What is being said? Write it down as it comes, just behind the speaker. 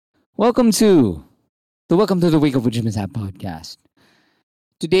Welcome to the Wake Up with Jim and Sam podcast.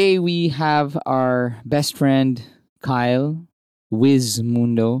 Today we have our best friend Kyle Wiz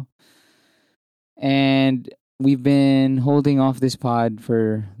Mundo, and we've been holding off this pod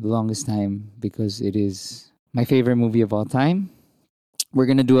for the longest time because it is my favorite movie of all time. We're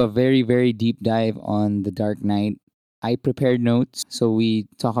gonna do a very deep dive on The Dark Knight. I prepared notes, so we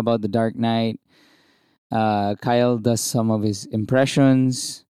talk about The Dark Knight. Kyle does some of his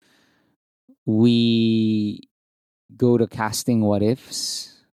impressions. We go to casting what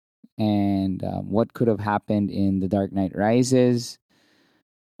ifs and what could have happened in The Dark Knight Rises.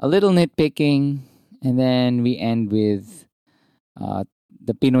 A little nitpicking, and then we end with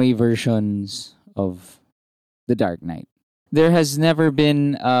the Pinoy versions of The Dark Knight. There has never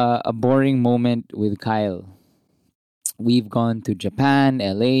been a boring moment with Kyle. We've gone to Japan,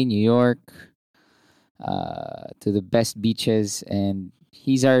 LA, New York, to the best beaches, and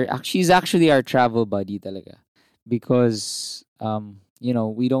she's actually our travel buddy talaga. Because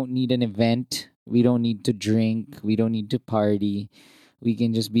we don't need an event, we don't need to drink, we don't need to party. We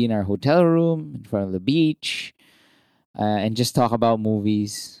can just be in our hotel room in front of the beach and just talk about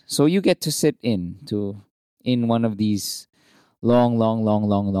movies. So you get to sit in one of these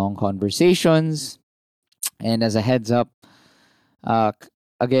long conversations. And as a heads up,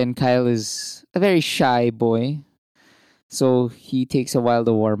 again, Kyle is a very shy boy. So he takes a while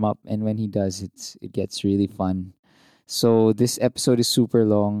to warm up, and when he does, it gets really fun. So this episode is super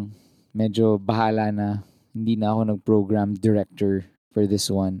long. Medyo bahala na. Hindi na ako nag-program director for this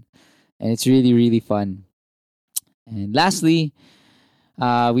one. And it's really fun. And lastly,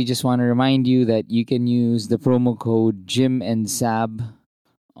 we just want to remind you that you can use the promo code Jim and Sab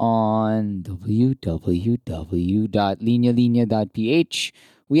on www.linyalinya.ph.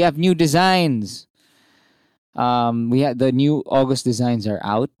 We have new designs. The new August designs are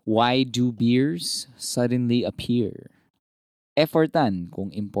out. Why do beers suddenly appear? Effortan kung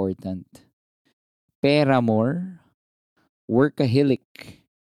important. Peramore. Workaholic.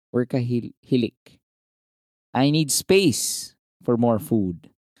 I need space for more food.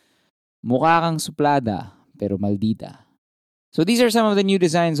 Mukha kang suplada pero maldita. So these are some of the new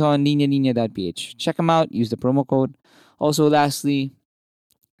designs on linyalinya.ph. Check them out. Use the promo code. Also, lastly,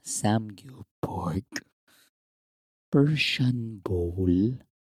 Samgyup pork. Persian bowl.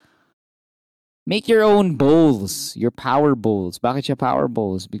 Make your own bowls. Your power bowls. Bakit siya power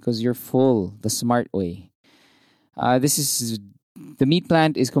bowls? Because you're full the smart way. The meat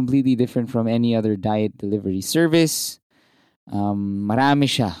plant is completely different from any other diet delivery service. Marami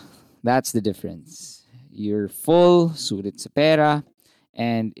siya. That's the difference. You're full, sulit sa pera,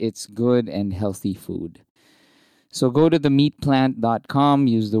 and it's good and healthy food. So go to themeatplant.com,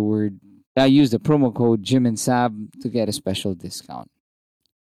 use the promo code Jim and Sab to get a special discount.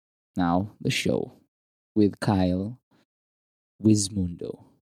 Now, the show with Kyle Wizmundo.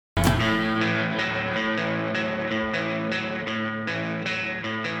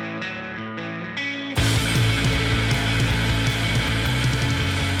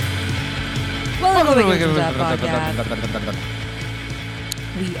 Welcome to the podcast.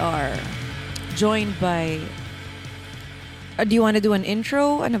 We are joined by... do you want to do an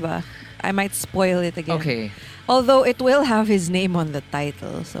intro? Ano ba? I might spoil it again. Okay. Although it will have his name on the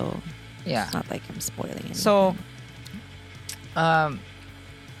title, so yeah, it's not like I'm spoiling anything. So,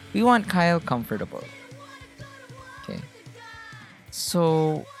 we want Kyle comfortable. Okay.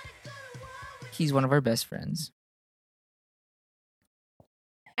 So, he's one of our best friends.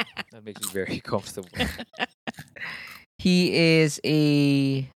 That makes me very comfortable. He is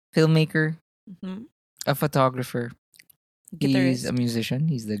a filmmaker, Mm-hmm. a photographer. He's Guitarist. a musician.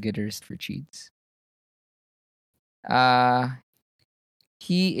 He's the guitarist for Cheats.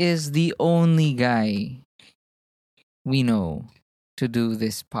 He is the only guy we know to do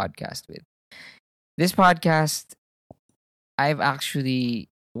this podcast with. This podcast, I've actually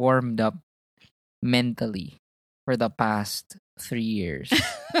warmed up mentally for the past 3 years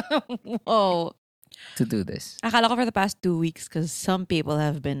Whoa. to do this. Akala ko for the past 2 weeks because some people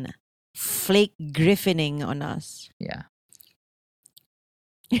have been flake griffining on us. Yeah.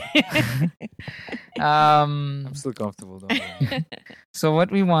 I'm still comfortable though. So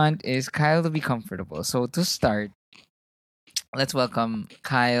what we want is Kyle to be comfortable. So to start, let's welcome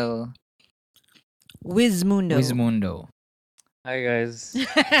Kyle Wizmundo. Wizmundo. Hi guys.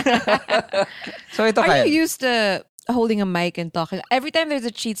 So ito Are Kyle. you used to holding a mic and talking? Every time there's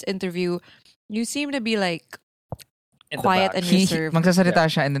a Cheats interview, you seem to be like In the quiet back. and He reserved.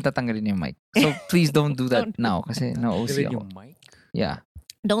 magsasalita siya and then tatanggalin niya yung mic. So please don't do that Don't. now kasi na-OC Galing ako. yung mic? Yeah.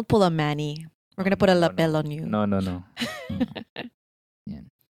 Don't pull a Manny. We're gonna put a No, lapel no. on you. No. Yan.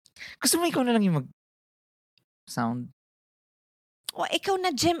 Gusto mo ikaw na lang yung mag-sound? Oh, ikaw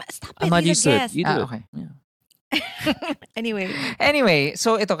na, Jim. Stop it. I'm not He's used a to it. guest. You do it. Okay. Yeah. Anyway,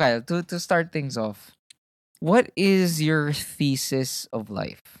 So ito Kyle, to start things off, what is your thesis of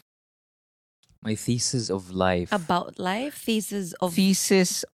life? My thesis of life. about life, thesis of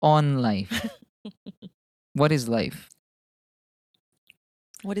Thesis on life. What is life?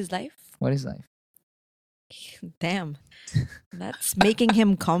 what is life? What is life? Damn, that's making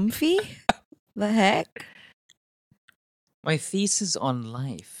him comfy. The heck? My thesis on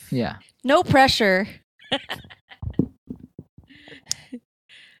life. Yeah. No pressure.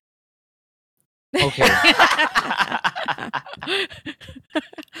 Okay.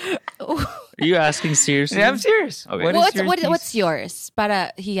 Are you asking seriously? Yeah, I'm serious. Okay. What is your What's thesis? yours?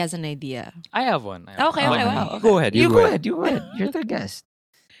 Para he has an idea. I have one. Okay, okay, wow, You okay. Go ahead. You go ahead. You go ahead. You're the guest.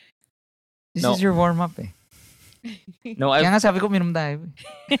 This No. is your warm-up eh. No, Kaya I'm, nga sabi ko, minom tayo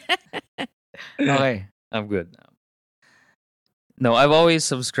eh. Okay. I'm good now. No, I've always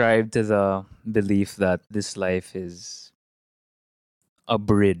subscribed to the belief that this life is a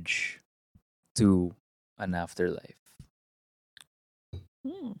bridge to an afterlife.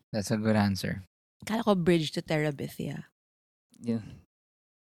 That's a good answer. Kala ko Bridge to Terabithia. Yeah.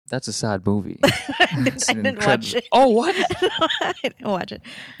 That's a sad movie. I It's an didn't watch it. Oh, what? I didn't watch it.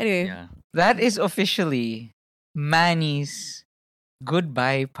 Anyway, Yeah. That is officially Manny's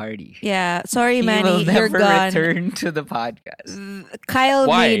goodbye party. yeah. Sorry, He Manny, will you're never gone. return to the podcast. Kyle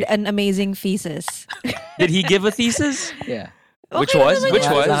Why? made an amazing thesis. Did he give a thesis? Yeah. Which Okay, was? naman Which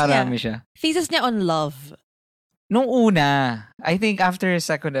yung was? thesis niya. Nakarami siya. Thesis niya on love. Nung una, I think after the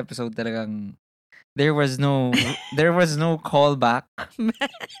second episode talagang there was no callback.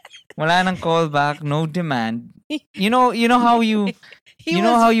 Wala nang callback, no demand. You know how you He you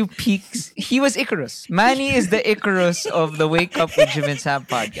know was- how you peaks. He was Icarus. Manny is the Icarus of the Wake Up with Jim and Sam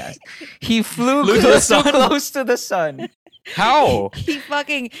podcast. He flew Flew to the so sun. close to the sun. How?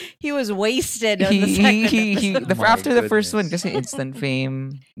 he was wasted on the He, second he, episode. My after the first one, goodness. kasi instant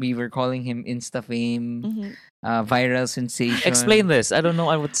fame, we were calling him Insta Fame, Mhm. viral sensation. Explain this. I don't know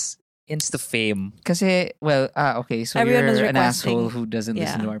what's Insta fame. Kasi, well, okay, so Everyone was you're an requesting. asshole who doesn't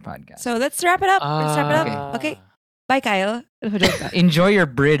listen Yeah. to our podcast. So let's wrap it up. Let's wrap it up. Ah. Okay. Bye, Kyle. Enjoy your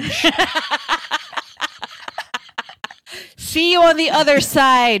bridge. See you on the other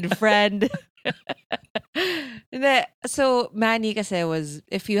side, friend. Hindi. So, Manny kasi was,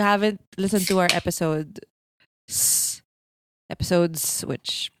 if you haven't listened to our episodes,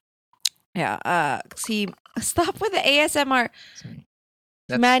 which, yeah, see, stop with the ASMR. Sorry.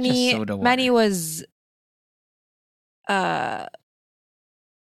 That's Manny, just soda water. Manny was a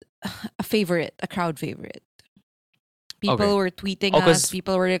favorite, a crowd favorite. People Okay. were tweeting Oh, us. 'cause-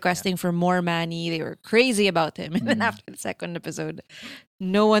 People were requesting for more Manny. They were crazy about him. And then Mm. after the second episode,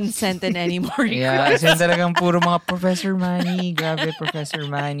 no one sent in any more Yeah, requests. kasi talagang puro mga Professor Manny. Grabe, Professor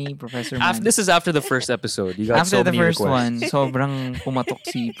Manny, Professor Manny. This is after the first episode. You got After so the many first requests. one, sobrang pumatok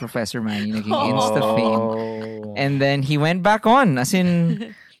si Professor Manny. Naging Oh. Insta Fame. Oh. And then he went back on. As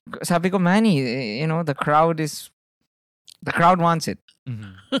in, sabi ko, Manny, the crowd wants it.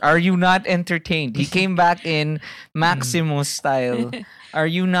 Mhm. Are you not entertained? He came back in Maximus style. Are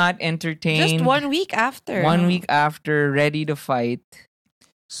you not entertained? Just 1 week after. 1 week after, ready to fight.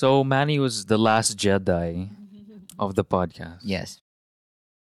 So Manny was the last Jedi of the podcast. Yes.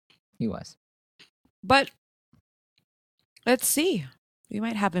 He was. But let's see. We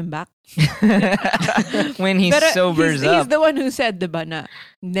might have him back. When he Pero sobers he's up. the one who said, diba na,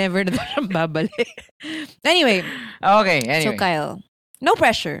 never na siyang babalik. Anyway, Okay, so anyway. Kyle, no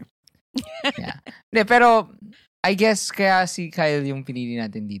pressure. De, pero, I guess kaya si Kyle yung pinili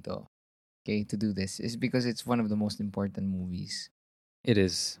natin dito, okay, to do this, is because it's one of the most important movies It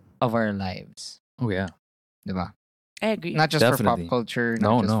is. of our lives. Oh yeah. Diba? I agree. Not just Definitely. for pop culture,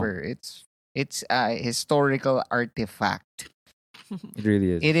 No, not just no. for, it's a historical artifact. It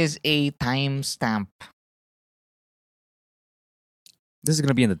really is. It is a timestamp. This is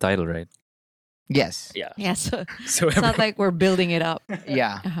gonna be in the title, right? Yes. Yeah. Yeah, so So it's not like we're building it up.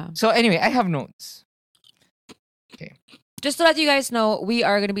 Yeah. Uh-huh. So anyway, I have notes. Just to let you guys know, we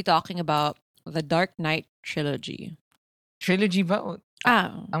are going to be talking about the Dark Knight trilogy. Trilogy ba?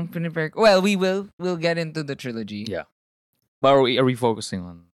 Ah, Ang pinipare ko. Well, we'll get into the trilogy. Yeah. But are we focusing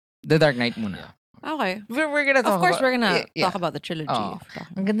on? The Dark Knight muna. okay. We're gonna talk Of course, about, we're gonna yeah. talk about the trilogy. Oh. if we're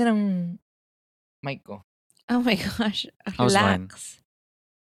talking- Ang ganda ng mic ko. Oh my gosh. How's mine? Relax.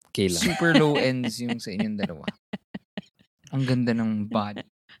 Kayla. Super low ends yung sa inyong dalawa. Ang ganda ng body.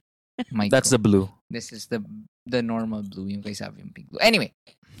 Mic That's ko. the blue. This is the normal blue, yung kay Sabi yung pink blue. Anyway,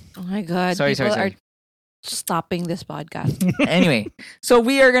 Oh my god. sorry. People are stopping this podcast. Anyway, so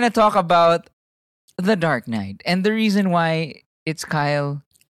we are gonna talk about The Dark Knight, and the reason why it's Kyle.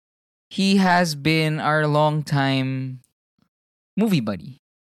 He has been our longtime movie buddy.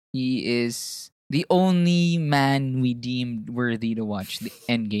 He is the only man we deemed worthy to watch the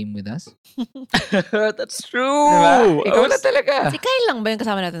Endgame with us. That's true. Diba? Ikaw na talaga. Si Kyle lang ba yung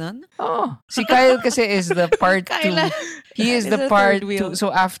kasama natin nun? Oh, si Kyle kasi is the part two. Kyle. He is Is the the part third wheel. two.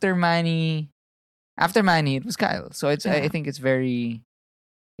 So after Manny, it was Kyle. So it's I Yeah. think it's very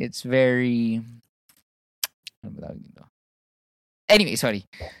ano ba tawag dito? Anyway, sorry.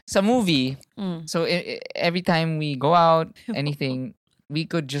 Sa movie, so every time we go out, anything, we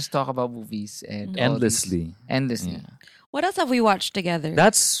could just talk about movies and all these- endlessly. Yeah. What else have we watched together?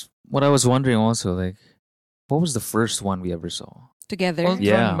 That's what I was wondering also. Like, what was the first one we ever saw? together. Ultron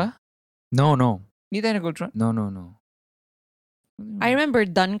Yeah. ba? No. Hindi tayo nag-Ultron? No. I remember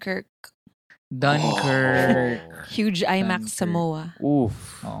Dunkirk. Dunkirk. Huge IMAX Dunkirk. Samoa.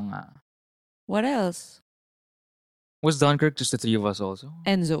 Oof. Oo nga. What else? Was Dunkirk just the three of us also?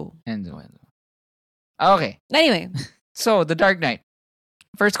 Enzo. Enzo. Okay. Anyway. So, The Dark Knight.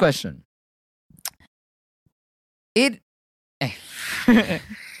 First question.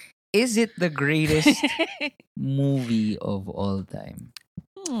 Is it the greatest movie of all time?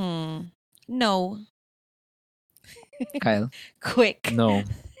 No. Kyle? Quick. No.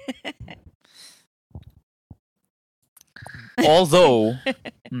 Although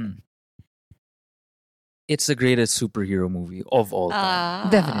it's the greatest superhero movie of all time.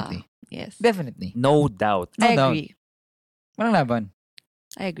 Definitely. Yes. Definitely. No doubt. No I doubt. agree. Walang laban.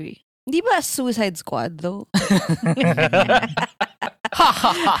 I agree. Di ba Suicide Squad though?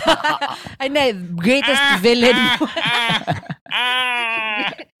 Ay, na, greatest villain.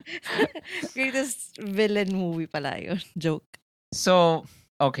 Greatest villain movie pala yun. Joke. So,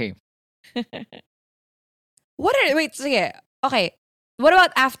 okay. Wait, sige. Okay. What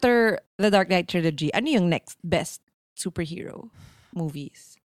about after the Dark Knight trilogy? Ano yung next best superhero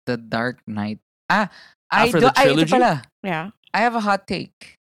movies? The Dark Knight. After the ito trilogy? pala. Yeah. I have a hot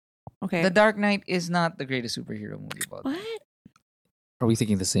take. Okay. The Dark Knight is not the greatest superhero movie of all time. What? Are we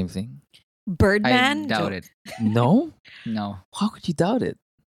thinking the same thing? Birdman? I doubt Joke. it. No? No, How could you doubt it?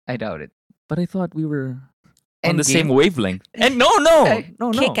 I doubt it. But I thought we were on the Endgame? same wavelength. And no.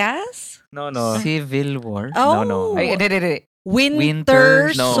 Kick-Ass? No. Civil War. Oh. no. Ay, hindi.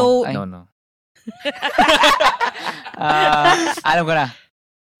 Winter No. So... Ay. No. Alam ko na.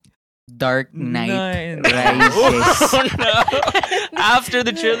 Dark Knight Nine. Rises. Oh, no. After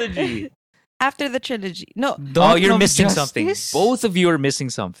the trilogy. After the trilogy. No. Oh, you're of missing something. Justice? Both of you are missing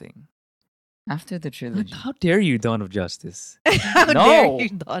something. After the trilogy. How dare you, Dawn of Justice? How No. dare you,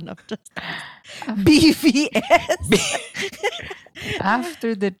 Dawn of Justice? BVS.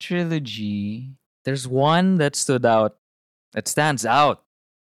 After the trilogy. There's one that stands out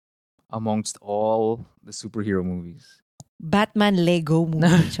amongst all the superhero movies. Batman Lego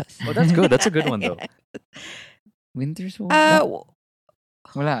movie. Just. Oh, that's good. That's a good one, though. Winter Soldier? Uh,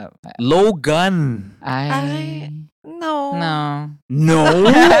 Wala. Logan. no. No. No.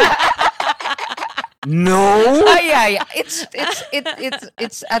 No. Yeah. It's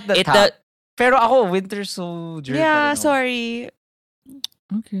at the top. Pero ako, Winter Soldier. Yeah, pa rin ako. sorry.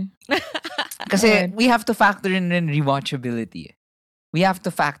 Okay. Kasi we have to factor in rewatchability. We have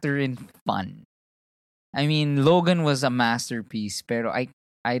to factor in fun. I mean, Logan was a masterpiece, pero I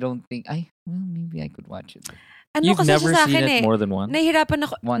don't think, maybe I could watch it. Ano You've kasi never sa seen akin it more than once? Nahihirapan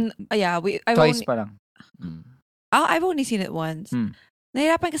ako. One. Yeah, I've Twice only, pa lang. I've only seen it once. Hmm.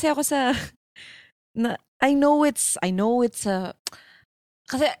 Nahihirapan kasi ako sa I know it's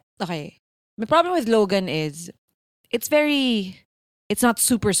kasi okay. My problem with Logan is it's not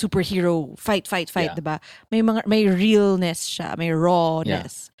superhero fight, Yeah. diba? May realness siya, may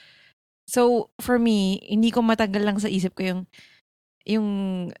rawness. So for me, hindi ko matagal lang sa isip ko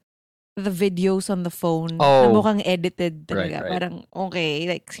yung the videos on the phone na Oh. mukhang edited talaga. Right. Parang okay,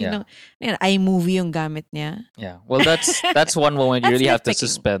 like sino iMovie yung gamit niya. Yeah. Well, that's one moment you That's really have to nitpicking.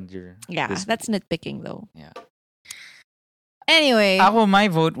 suspend your. Yeah, disbelief. that's nitpicking though. Yeah. Anyway, My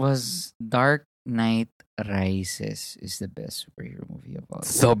vote was Dark Knight Rises is the best superhero movie of all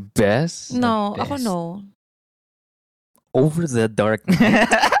time. The best no, the ako best. no. over the Dark Knight.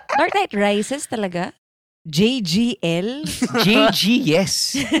 Dark Knight Rises talaga? JGL? JG,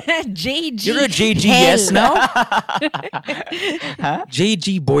 yes. JG. You're a JG hell. yes now? Huh?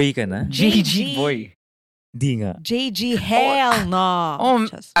 JG boy ka na? JG boy. Di nga. JG hell no. Oh,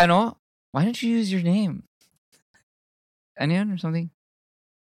 Just- why don't you use your name? Ano yun or something?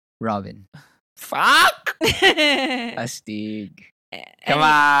 Robin. Fuck! Astig. Come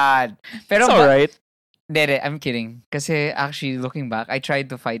on. Pero It's alright. Hindi, I'm kidding. Kasi actually, looking back, I tried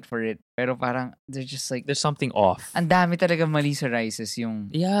to fight for it. Pero parang, they're just like, There's something off. ang dami talaga mali sa Rises.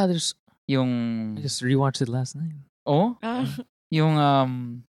 Yeah, there's. Yung, I just rewatched it last night. oh? Ah. Yung,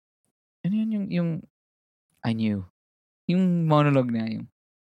 ano yun, yung, I knew. Yung monologue na, yung,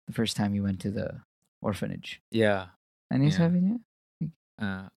 the first time you went to the orphanage. Yeah. Ano yung Yeah. sabi niya?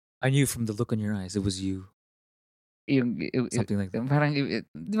 I knew from the look in your eyes it was you. Something like that. Parang,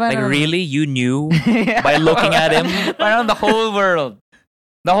 Like, really? You knew by looking at him? Parang the whole world.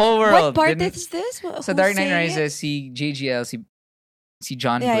 The whole world. What part didn't- is this? Sa Dark Knight Rises, si JGL, si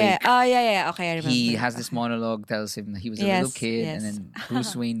John Yeah, Blake, yeah. Yeah. Okay, I remember. he has this Okay. monologue, tells him that he was a Yes, little kid, and yes. then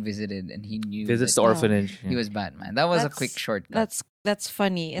Bruce Wayne visited, and he knew Visits that the orphanage. he was Batman. That was a quick shortcut. That's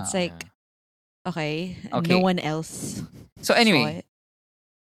funny. It's Ah, like, okay, Okay. no one else. So saw anyway, it.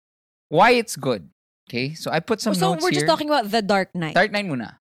 why it's good? Okay, so I put some So notes we're here. just talking about The Dark Knight. Dark Knight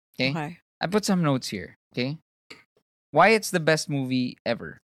muna. Okay, Okay. I put some notes here. Okay, why it's the best movie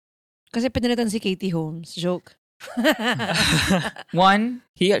ever. Kasi pinalitan si Katie Holmes. Joke. One,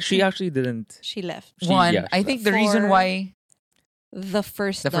 She actually didn't. She left. one. yeah, I she think the reason For why The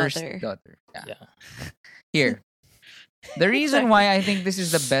first the daughter. first daughter. Yeah. Yeah. Here, the reason why I think this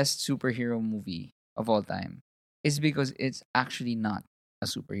is the best superhero movie of all time is because it's actually not a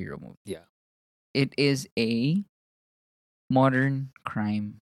superhero movie. Yeah. It is a modern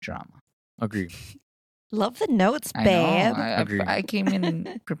crime drama. Agree. Love the notes, I babe. know. Agree. I came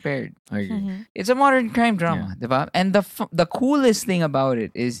in prepared. I agree. Mhm. It's a modern crime drama, diba? And the coolest thing about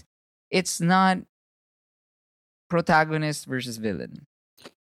it is it's not protagonist versus villain.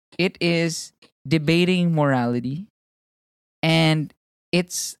 It is debating morality, and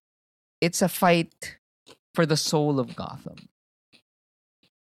it's a fight for the soul of Gotham.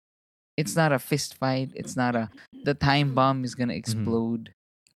 It's not a fist fight. It's not the time bomb is gonna explode.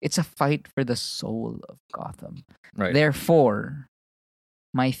 It's a fight for the soul of Gotham. Right. Therefore,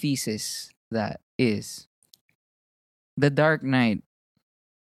 my thesis that is The Dark Knight.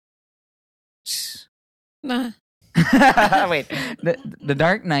 Nah. Wait, the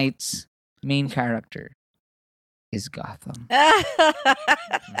Dark Knight's main character is Gotham.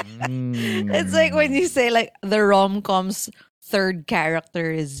 It's like when you say like the rom-com's third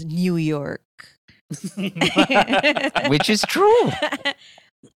character is New York. Which is true.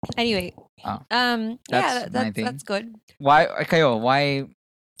 Anyway, Oh, yeah, that's my thing. that's good. Why kayo,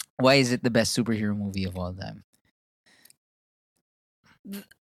 why is it the best superhero movie of all time?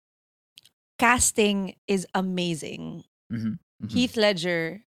 Casting is amazing. Mhm. Heath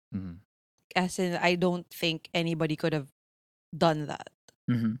Ledger, Mhm. as in, I don't think anybody could have done that.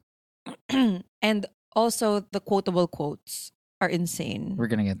 Mhm. And also, the quotable quotes are insane. We're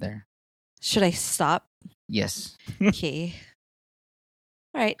gonna get there. Should I stop? Yes. Okay.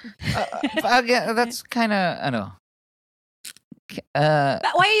 All right. Again, that's kind of ano. But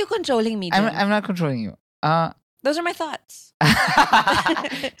why are you controlling me, Jim? I'm not controlling you. Those are my thoughts.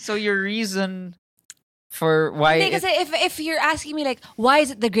 So your reason for why Hindi, kasi if you're asking me like, why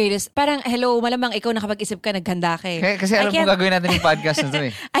is it the greatest? Parang, hello, malamang ikaw nakapag-isip ka, naghanda ka eh. kasi alam mo can't- gagawin natin yung podcast na to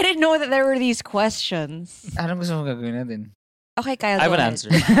eh. I didn't know that there were these questions. Anong gusto mo gagawin natin? Okay, Kyle, I have go an ahead. answer.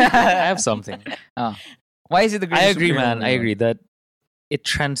 I have something. Why is it the I greatest agree, superhero man. movie I ever? agree that it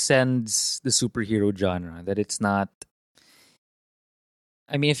transcends the superhero genre. That it's not.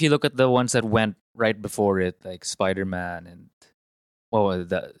 I mean, if you look at the ones that went right before it, like Spider-Man and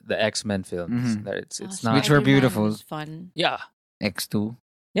the X-Men films, Mhm. that it's Oh, not. Which were Spider-Man beautiful. was fun. Yeah, X2.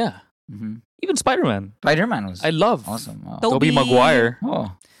 yeah. Mm-hmm. Even Spider-Man, Spider-Man was I love. awesome. Oh. Tobey Tobey. Maguire.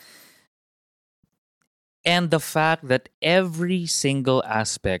 Oh. And the fact that every single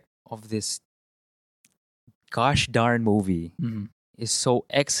aspect of this gosh darn movie Mhm. is so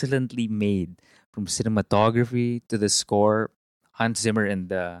excellently made, from cinematography to the score. Hans Zimmer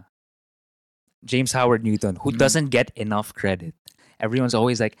and James Howard Newton, who Mhm. doesn't get enough credit. Everyone's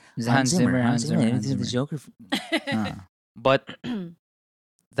always like, It's Hans Zimmer, Hans Zimmer, Hans the Zimmer. Joker. Ah. But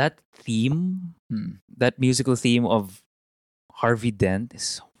that theme, Hmm. that musical theme of Harvey Dent is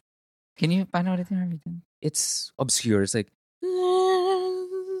so, Can you paano ulit yung Harvey Dent? it's obscure. It's like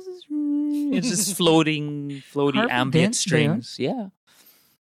it's just floating Harvey ambient Dent ba yun? strings. Yeah.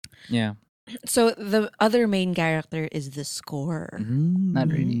 Yeah. So the other main character is the score. Not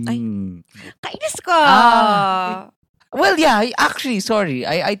really. Ay. Mm. Kainis ko! Ah. Well, yeah, actually, sorry.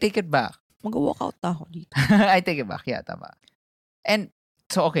 I take it back. Mag-walkout na ako dito. I take it back. Yeah, tama. And,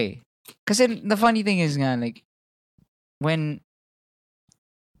 so, okay. Kasi the funny thing is nga, like, when,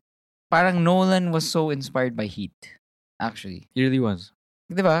 parang Nolan was so inspired by Heat, actually. It really was.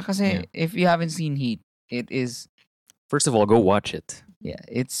 Diba? Kasi, Yeah. if you haven't seen Heat, it is, First of all, go watch it. yeah,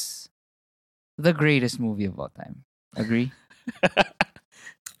 it's the greatest movie of all time. Agree?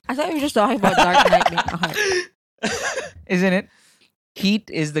 I thought you were just talking about Dark Knight. Okay. Isn't it? Heat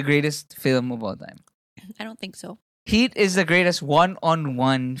is the greatest film of all time. I don't think so. Heat is the greatest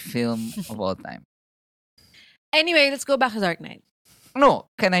one-on-one film of all time. Anyway, let's go back to Dark Knight. No,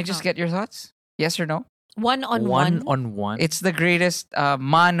 can I just get your thoughts? Yes or no? One-on-one. One. It's the greatest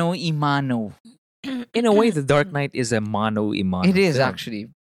mano y mano. In a way, The Dark Knight is a mano y mano. It is film. actually.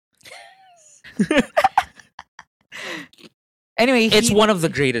 Anyway, It's Heat, one of the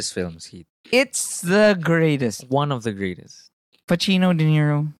greatest films. Heat. it's the greatest. One of the greatest. Pacino, De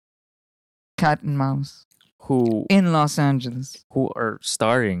Niro, cat and mouse Who in Los Angeles. are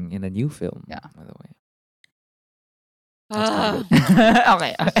starring in a new film. Yeah. By the way.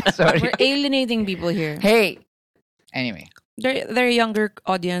 Okay, sorry. We're alienating people here. Hey. Anyway, They're a younger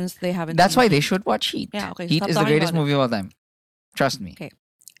audience. They haven't. that's seen why it. they should watch Heat. Yeah, okay, Heat stop is the talking greatest about it. movie of all time. Trust me. Okay.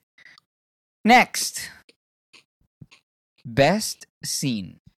 Next. Best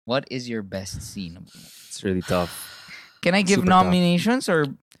scene. What is your best scene? It's really tough. Can I give Super tough. nominations or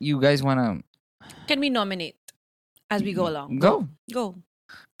you guys want to Can we nominate as we go along? go? Go.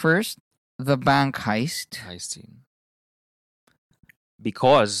 First, the bank heist. High scene.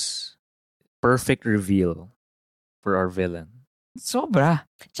 Because perfect reveal for our villain. Sobra.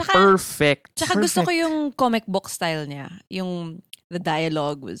 Tsaka, Perfect. tsaka gusto ko yung comic book style niya. Yung the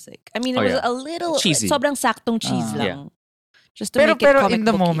dialogue was like, I mean, it Oh, was yeah. a little, Cheesy. sobrang saktong cheese Ah. lang. Just to Pero make it comic in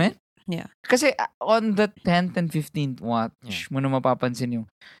the booky. moment, Yeah. kasi on the 10th and 15th watch, Yeah. mo na mapapansin yung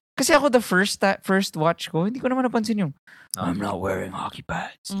kasi ako the first watch ko, hindi ko naman napansin yung I'm not wearing hockey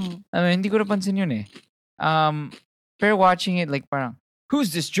pads. Mm. I mean, hindi ko napansin yun eh. Pero watching it like parang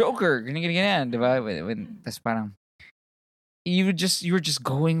who's this Joker? Ganyan, di ba? When tas parang you were just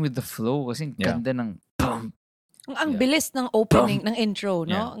going with the flow kasi ang Yeah. ganda ng bum. Ang Yeah. bilis ng opening, ng intro,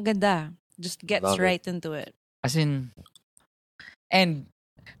 no? Yeah. Ang ganda. Just gets Love it. right into it. As in, and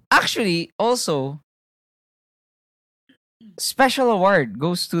actually also special award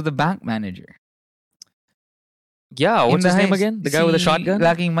goes to the bank manager. Yeah, what's In his the name heist, again? The guy with the si- shotgun?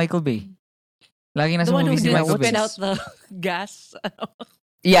 Laging Michael Bay. Laging nasa The one who movie si did Michael spit Bay. out the gas.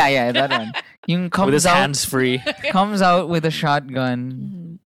 Yeah, that one. Yung With comes his out, hands free. comes out with a shotgun.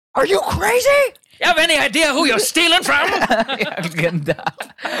 Mhm. Are you crazy? You have any idea who you're stealing from? Ang ganda.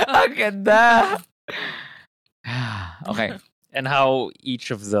 Ang ganda. Okay. And how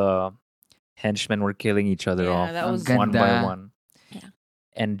each of the henchmen were killing each other Yeah, off that was- Ang one by ganda. one. Yeah.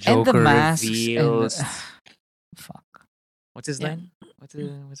 And And the Joker masks. reveals. Fuck. What's his Yeah. name? What's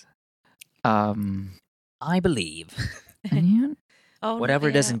I believe Ano yun? Oh, whatever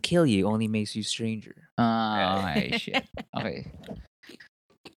yeah. doesn't kill you only makes you stranger. Ay, shit. Okay.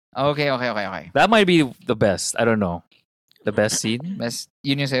 Okay. That might be the best. I don't know. The best scene? Best,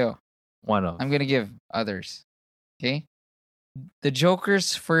 yun yung sa'yo. One of. I'm gonna give others. Okay? The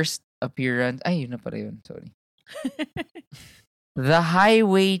Joker's first appearance. Ay, yun na pala yun. Sorry. The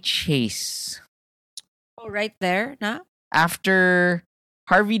highway chase. Oh, right there, na? After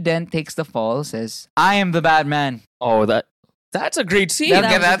Harvey Dent takes the fall, says, I am the Batman. Oh, that's a great scene.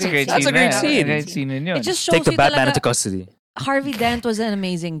 That's a great That's scene. a great That's scene. a great scene yun yun. It just shows Take the you Batman talaga, into custody. Harvey Dent was an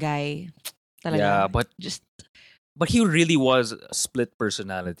amazing guy. Talaga. Yeah, but just he really was a split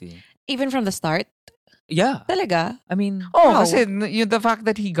personality. even from the start, Yeah, talaga. I mean, Oh, Wow. kasi the fact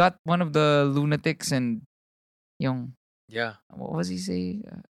that he got one of the lunatics and yung, yeah, what was he say?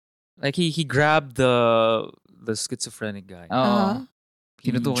 like he grabbed the schizophrenic guy. Uh-huh.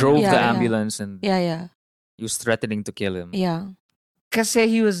 He Tinutukan drove niya. the Yeah. ambulance and Yeah. he was threatening to kill him. Yeah. Kasi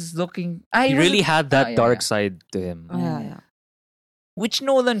he was looking. He really had that yeah, dark yeah. side to him. Yeah. Which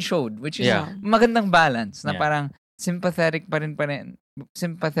Nolan showed, which is Yeah. magandang balance na Yeah. parang sympathetic pa rin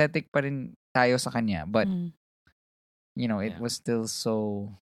tayo sa kanya, but Mm. you know, it Yeah. was still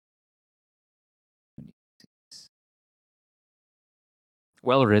so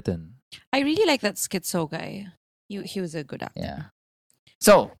Well written. I really like that schizo guy. He was a good actor. yeah.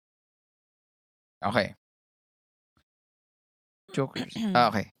 So, okay. Jokers.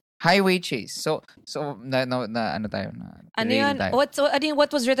 Okay. Highway chase. So na ano tayo na Ano derail yun? tayo.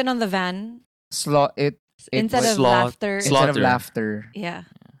 What was written on the van? It Instead was of slot- laughter. slot- instead of Slaughter. laughter, Yeah.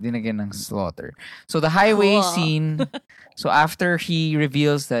 dinagyan ng slaughter. So the highway Cool. scene. So after he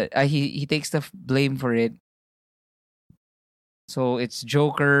reveals that he takes the blame for it. So it's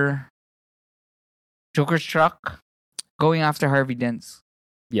Joker's truck going after Harvey Dent's,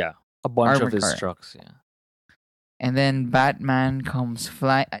 Yeah, a bunch Armored of his car. trucks. Yeah, and then Batman comes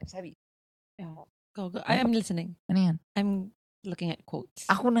flying. Sabi, Go. I am listening. ano yan? I'm looking at quotes.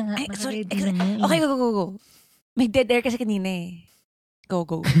 Ako na nga. Ay, sorry. nakaready na nga eh. Okay, go. May dead air kasi kanina eh.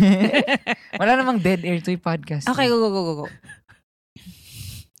 Go. Wala namang dead air to yung podcast. Okay, go.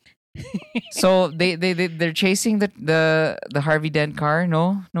 So they're chasing the Harvey Dent car,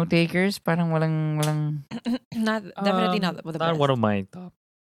 no takers, parang walang. Definitely not the Not best. one of my top.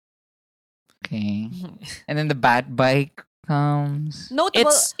 Okay. And then the bat bike comes.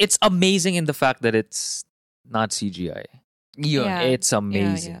 Notable. It's amazing in the fact that it's not CGI. Yun. Yeah. It's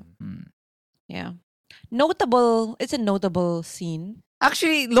amazing. Yeah. Notable. It's a notable scene.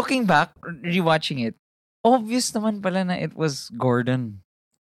 Actually, looking back, rewatching it, obvious naman pala na it was Gordon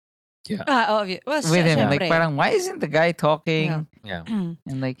Obvious. Well, with him. syempre. Like parang, why isn't the guy talking? Yeah. And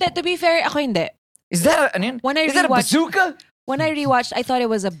like, To be fair, ako hindi. is that ano yun? When I Is that a rewatched, bazooka? when I rewatched, I thought it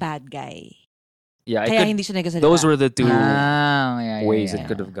was a bad guy. Yeah, Kaya hindi siya nagkasalita. those were the two Yeah, ways yeah. it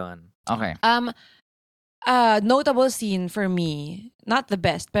could have gone. Okay. Notable scene for me, not the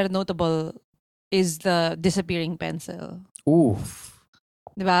best, but notable is the disappearing pencil. Oof.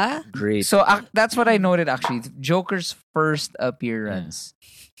 Diba? Great. So that's what I noted actually. Joker's first appearance,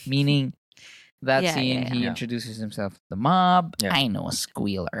 meaning that Yeah, scene yeah, he yeah. introduces himself to the mob. Yeah. I know a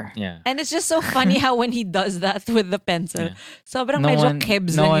squealer. Yeah. And it's just so funny how when he does that with the pencil, Yeah. sobrang No medyo one,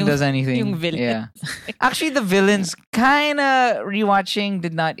 kebs no na one yung, does anything. yung villain. Yeah. Actually, the villains kind of rewatching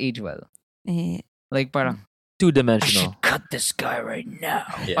did not age well. Eh, Like parang, I Two-dimensional. should cut this guy right now.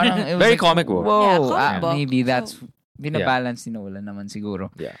 Yeah. Parang, it was Very like, comic book. Whoa, Yeah, comic book. maybe that's So- binabalance ni Nolan naman siguro.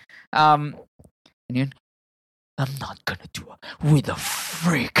 Yeah. Ano yun? I'm not gonna do it with a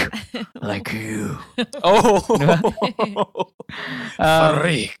freak like you. Oh.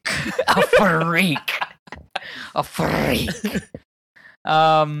 Freak. A freak. A freak.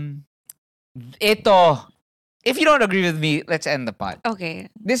 Ito. If you don't agree with me, let's end the pod. Okay.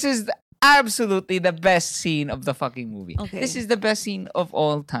 This is absolutely the best scene of the fucking movie. Okay. This is the best scene of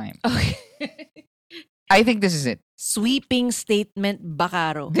all time. Okay. I think this is it. Sweeping statement,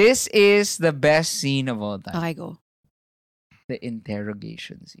 Bacaro. This is the best scene of all time. Okay, go. The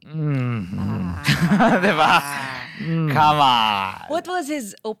interrogation scene. Mhm. Diba? Mm. Come on. What was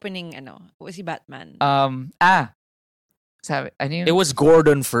his opening, was he Batman? Sabi, ano yun? It was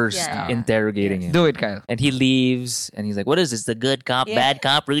Gordon first Yeah. interrogating him. Do it, Kyle. And he leaves and he's like, what is this? The good cop, Yeah. bad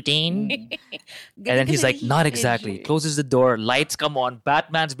cop routine? And then he's like, not exactly. Closes the door, lights come on,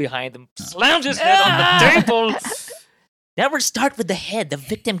 Batman's behind him, slams his head on the table. Never start with the head. The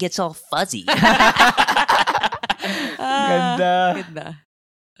victim gets all fuzzy. Ganda. Ganda.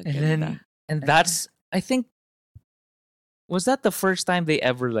 And then, And that's, I think, was that the first time they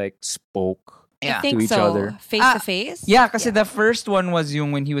ever like spoke? I yeah. think to each so. other. Face Ah, to face? Yeah, kasi the first one was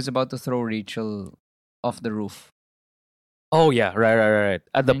yung when he was about to throw Rachel off the roof. Oh yeah, right.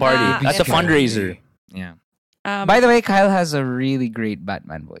 At the party, Ah, at the okay. fundraiser. Yeah. By the way, Kyle has a really great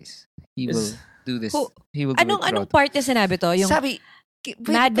Batman voice. He will Is- do this. Who- He will do anong it throughout. part na sinabi to? Yung, Sabi,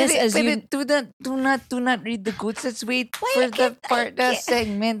 Madness as you- do not read the quotes. Let's wait Why for I the can't- I part, the can't-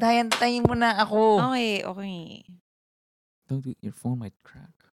 segment. Hayantayin mo na ako. okay. Don't do, your phone might crack.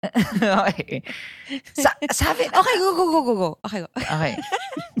 Okay. Sabi, Okay, go. Okay, go. Okay.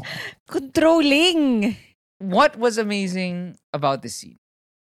 Controlling. What was amazing about this scene?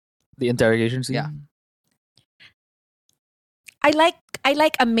 The interrogation scene. Yeah. I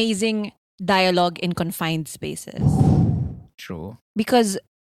like amazing dialogue in confined spaces True. because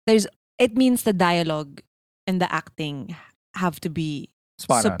it means the dialogue and the acting have to be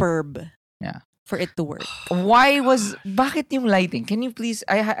Spot on. superb. Yeah. For it to work. Bakit yung lighting? Can you please,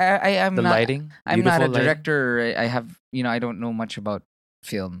 I am The not, lighting. I'm not a Beautiful lighting. director. I have, I don't know much about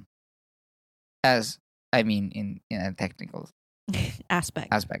film. In a technical Aspect.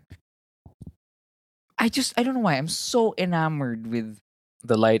 aspect. I don't know why. I'm so enamored with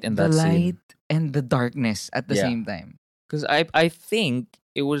The light in the that light scene. and the darkness at the Yeah. same time. Because I think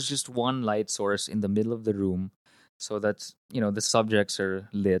it was just one light source in the middle of the room, so that's the subjects are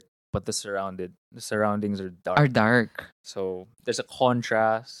lit, but the surroundings are dark. Are dark. So there's a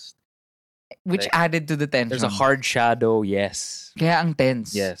contrast. Which Like, added to the tension. There's a hard shadow. Yes. Kaya ang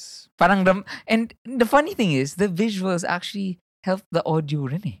tense. Yes. Parang and the funny thing is, the visuals actually helped the audio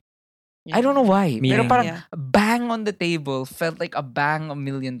rin eh. I don't know why. Pero Meaning- parang Yeah. bang on the table felt like a bang a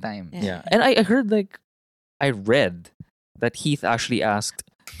million times. Yeah. And I heard I read that Heath actually asked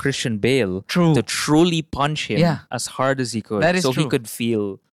Christian Bale True. to truly punch him Yeah. as hard as he could, That is so he true. could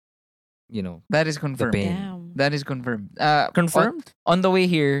feel, That is confirmed. pain. Damn. That is confirmed. confirmed. On the way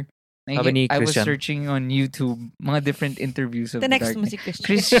here, Sabi ni I was Christian. searching on YouTube mga different interviews of The next Dark mo Knight. si Christian.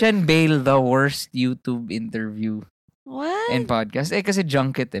 Christian Bale, the worst YouTube interview What? and podcast. Kasi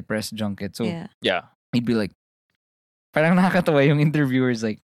junket press junket. So yeah. Yeah. he'd be like, parang nakakatawa yung interviewers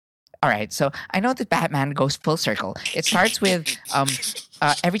like, all right. So I know that Batman goes full circle. It starts with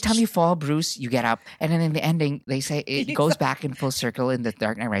every time you fall, Bruce, you get up, and then in the ending, they say it goes back in full circle in the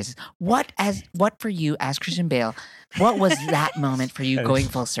Dark Knight Rises. What for you as Christian Bale? What was that moment for you going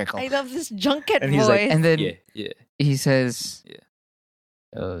full circle? I love this junket And voice. he's like, And then yeah. he says, Yeah.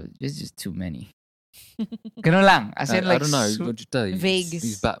 "This is just too many." Ganun lang. As in, I like, don't know. What you tell you? Vague.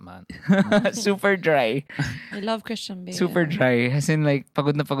 He's Batman. super dry. I love Christian Bale. Super dry. As in, like,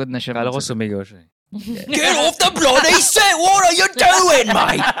 pagod na siya. Kala ko sumigaw siya. Get off the bloody set! What are you doing,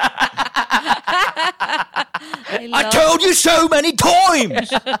 mate? I told you so many times!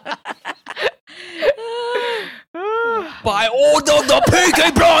 By order of the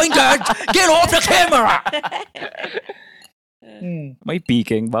Peaky Blinders, get off the camera! May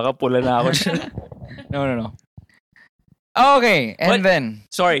peeking. Baka pula na ako siya. No. Okay, and But- then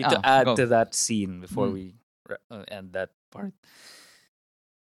Sorry, to add go. to that scene before Mm. we end that part.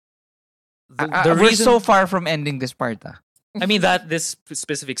 we're so far from ending this part. I mean, this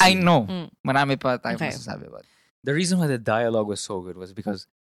specific I scene. know. Mm. Marami pa tayo Okay. masasabi about. The reason why the dialogue was so good was because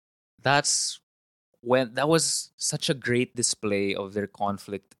that was such a great display of their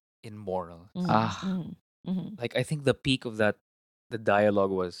conflict in moral. Like, I think the peak of the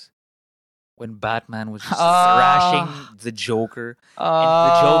dialogue was when Batman was just thrashing the Joker,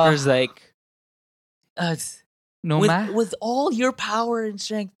 and the Joker's like, no ma? with all your power and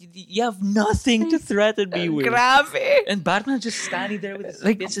strength, you have nothing to threaten me with. Grabe. And Batman's just standing there with his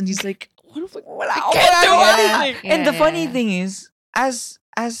Like- fists, and he's like, "What if I can't do anything. And the Yeah, funny yeah. thing is, as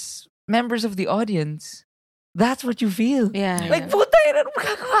members of the audience, that's what you feel. Yeah. Like, puta, ano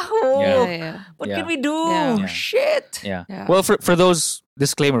magagawa ko? Yeah. What Yeah. can we do? Yeah. Shit. Yeah. Yeah. Well, for those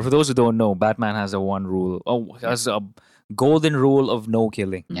disclaimer, for those who don't know, Batman has a has a golden rule of no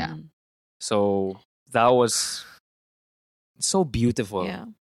killing. Yeah. So that was so beautiful. Yeah.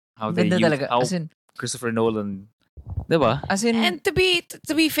 How they Ganda used, talaga. how As in, Christopher Nolan, diba? as in, And to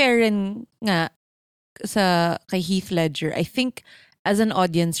be fair rin nga sa kay Heath Ledger, I think as an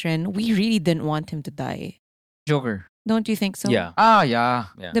audience rin, we really didn't want him to die. Joker. Don't you think so? Yeah. Yeah.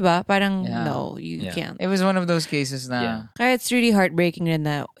 Yeah. Diba? Parang Yeah. no, you Yeah. can't. It was one of those cases na, Yeah. Kaya it's really heartbreaking rin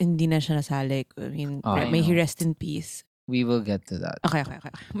na hindi na siya nasalik. I mean, Oh, I may he know. rest in peace. we will get to that. Okay.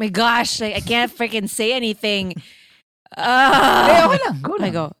 My gosh, like, I can't freaking say anything. Hey, okay lang. Go I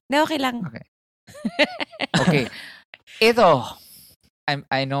lang. go. No, okay lang. Okay. Ito.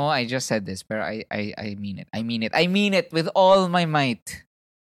 I know I just said this, but I mean it. I mean it. I mean it with all my might.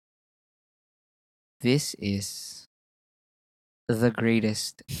 This is the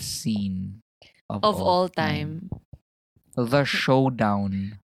greatest scene of All time. The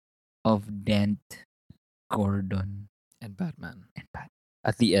showdown of Dent, Gordon, And Batman. and Pat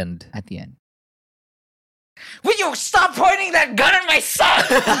At the end. at the end. Will you stop pointing that gun at my son?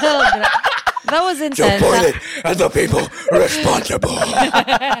 That was To intense. put it at the people responsible.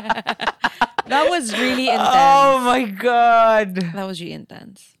 That was really intense. Oh my god. That was really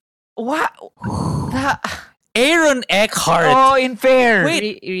intense. What? That, Aaron Eckhart. oh, in fair.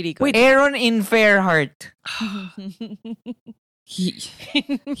 Really good. Aaron in Fairheart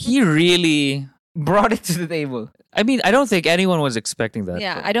He really. brought it to the table. I mean, I don't think anyone was expecting that.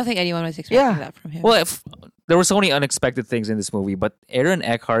 Yeah, I don't think anyone was expecting Yeah. that from him. Well, there were so many unexpected things in this movie, but Aaron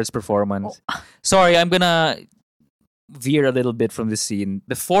Eckhart's performance. Sorry, I'm gonna veer a little bit from this scene.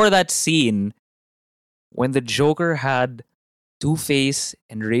 Before that scene, when the Joker had Two-Face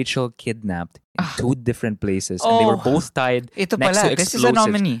and Rachel kidnapped in two different places, and they were Oh. both tied Ito next pala. to This is a explosives.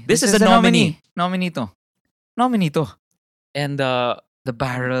 nominee. This is a nominee. Nominee to. Nominee to. And The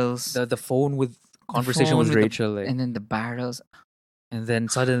barrels. the phone with conversation phone with with the- Rachel, like, and then the barrels. and then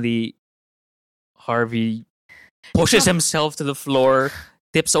suddenly Harvey pushes himself to the floor,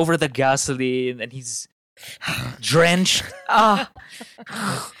 tips over the gasoline, and he's drenched. Ah,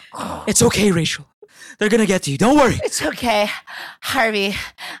 It's okay, Rachel. They're gonna get to you. Don't worry. it's okay. Harvey,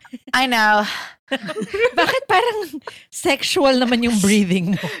 I know. Bakit parang sexual naman yung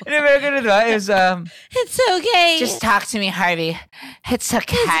breathing mo? It was, It's okay. just talk to me, Harvey. It's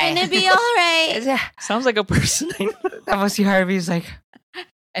okay. be alright. Sounds like a person. Tapos si Harvey's like,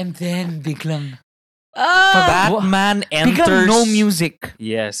 and then biglang, Oh, Batman biglang enters. no music.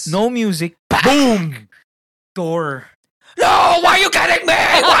 Yes. No music. Boom! Door. No, why are you kidding me?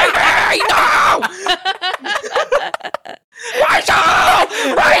 Why me? No!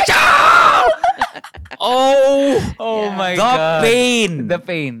 Rachel! Rachel! Oh, Oh Yeah. my the God. pain. The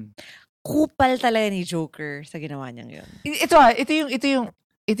pain. kupal talaga ni Joker sa ginawa niyang yun.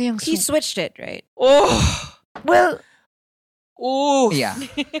 Ito yung He switched it, right? Oh. well, Oh. yeah.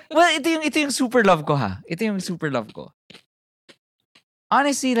 Well, ito yung super love ko ha. Ito yung super love ko.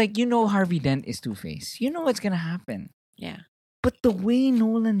 honestly, like, you know Harvey Dent is Two-Face. You know what's gonna happen. Yeah. But the way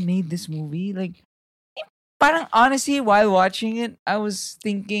Nolan made this movie, like, parang honestly, while watching it, I was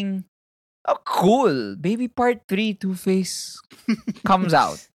thinking, oh, cool. Maybe part 3 Two-Face comes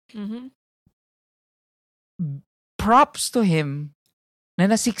out. Mm-hmm. Props to him na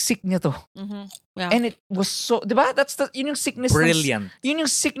nasiksik niya to. Mm-hmm. Yeah. And it was so, diba? Yun yung sickness. Brilliant. Yun yung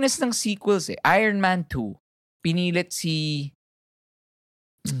sickness ng sequels eh. Iron Man 2. Pinilit si...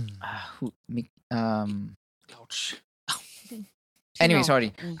 Ouch. Anyway, Sino?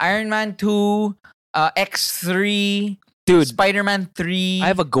 sorry. Mm. Iron Man 2, X3, Dude, Spider-Man 3. I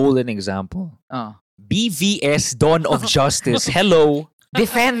have a golden example. Oh. BVS Dawn of Justice. Hello.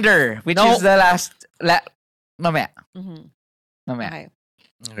 Defender, which No. is the last... Mamaya. Mm-hmm. Mamaya.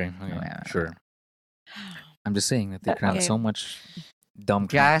 Okay. Okay, Yeah. sure. I'm just saying that they crammed Okay. so much dumb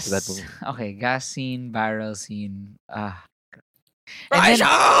crap to that movie. Okay, gas scene, barrel scene. And Rachel!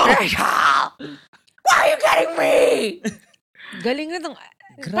 Rachel! Why are you getting me? Galing rin ng...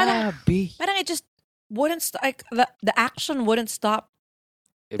 Parang, Grabe. parang it just wouldn't stop. Like, the action wouldn't stop.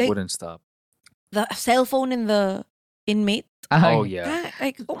 It They- wouldn't stop. The cell phone in the inmate. Oh, yeah.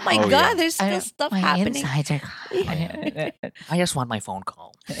 Like, oh my Oh, God, yeah. there's still stuff happening. I just want my phone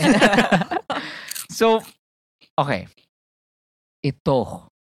call. So, okay. Ito.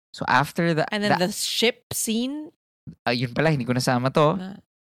 So, after the... And then the ship scene. yun pala, hindi ko nasama to. uh,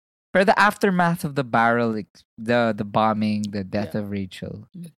 Pero the aftermath of the barrel, the bombing, the death of Rachel.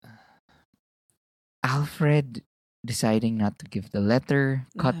 Mm. Alfred deciding not to give the letter.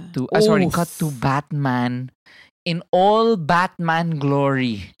 Cut Yeah. to Batman. In all Batman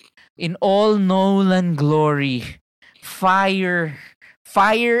glory. In all Nolan glory. Fire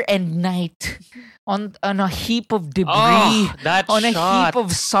and night. On a heap of debris. Oh, that on a shot. heap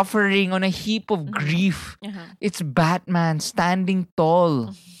of suffering. On a heap of grief. uh-huh. It's Batman standing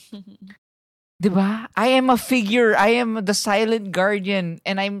tall. Diba? I am a figure. I am the silent guardian.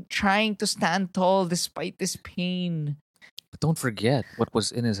 And I'm trying to stand tall despite this pain. But don't forget what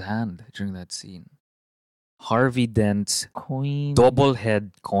was in his hand during that scene. Harvey Dent's Coin. double head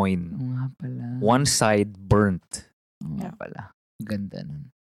Oo coin. nga pala. One side burnt. Oo nga Yeah. pala. Ganda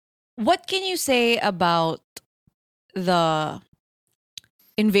nun. What can you say about the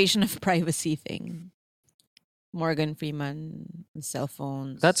invasion of privacy thing? Morgan Freeman, cell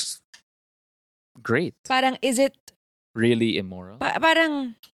phones. That's great. Parang, is it... Really immoral.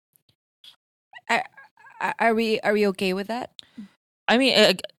 Parang... Are we okay with that? I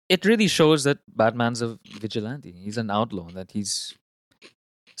mean, it really shows that Batman's a vigilante. He's an outlaw. That he's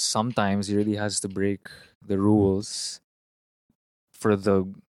sometimes he really has to break the rules for the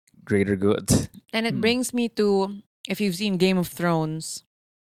greater good. And it brings me to, if you've seen Game of Thrones,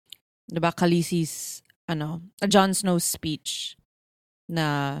 diba, Khaleesi's, Jon Snow's speech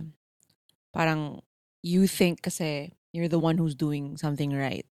na parang you think kasi you're the one who's doing something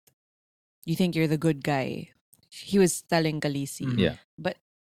right. You think you're the good guy. He was telling Khaleesi. Yeah. But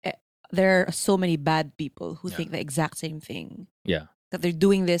there are so many bad people who Yeah. think the exact same thing. Yeah. That they're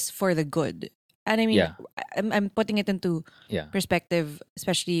doing this for the good. And I mean, Yeah. I'm putting it into Yeah. perspective,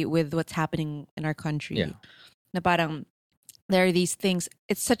 especially with what's happening in our country. Yeah. Na parang, there are these things.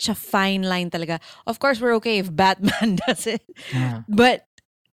 It's such a fine line talaga. Of course, we're okay if Batman does it. Yeah. But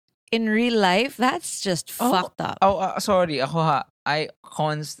in real life, that's just fucked up. Sorry. Ako ha. I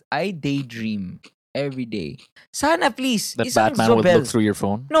daydream every day. Sana please. That isang Batman would Zobel. look through your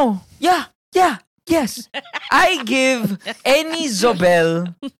phone. No. Yeah. Yes. I give any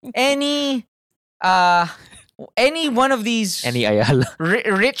Zobel, any one of these Any Ayala.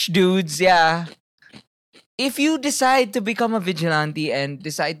 rich dudes, yeah. If you decide to become a vigilante and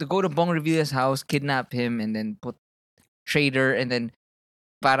decide to go to Bong Revilla's house, kidnap him, and then put Trader, and then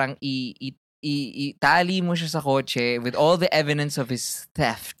parang itali mo siya sa kotse with all the evidence of his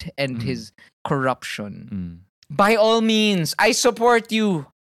theft and his corruption. Mm. By all means, I support you,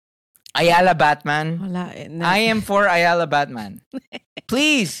 Ayala Batman. Wala. I am for Ayala Batman.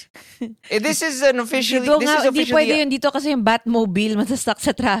 Please. This is an officially... Dito This nga, is hindi officially... pwede yun. Dito kasi yung Batmobile matastuck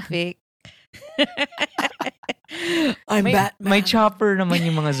sa traffic. I'm Batman. May chopper naman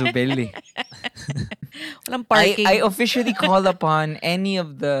yung mga Zubel eh. Walang parking. I officially call upon any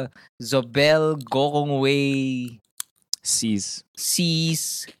of the Zobel, Gokong Wei, Sees.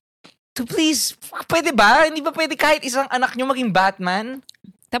 C's to please, pwede ba? Hindi ba pwede kahit isang anak nyo maging Batman?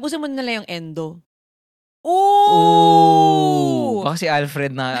 Tapusin mo nila yung Endo. Ooh! Baka si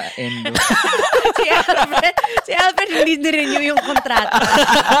Alfred na endo. si Alfred hindi nirenew yung kontrata.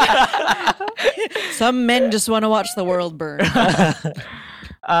 Some men just want to watch the world burn.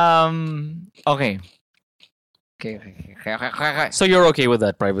 Okay. Okay. So you're okay with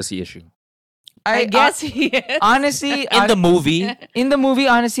that privacy issue? I guess he is. Honestly, In the movie,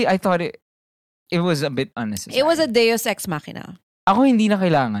 honestly, I thought it was a bit unnecessary. It was a Deus Ex Machina. Ako hindi na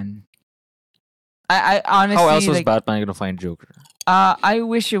kailangan. I honestly, how else was like, Batman gonna find Joker? I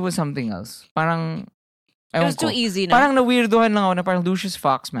wish it was something else. Parang, It was ewan ko. too easy na. Parang na-weirdohan lang ako na parang Lucius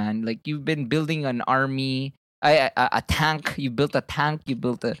Fox, man. Like, you've been building an army, a tank. You built a tank. You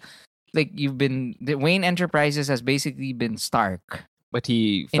built a... Like, the Wayne Enterprises has basically been Stark. But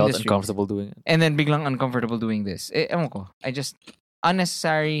he felt Industries. uncomfortable doing it. And then biglang uncomfortable doing this. Ewan ko. I just...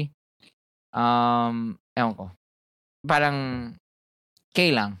 Unnecessary. Ewan ko. Parang...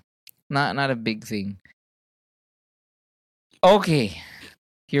 K lang. Not a big thing. Okay.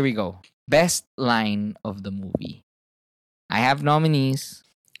 Here we go. Best line of the movie. I have nominees.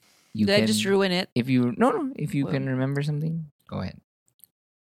 You Did I just ruin it? If you can remember something, go ahead.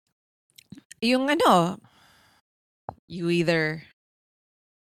 Yung you either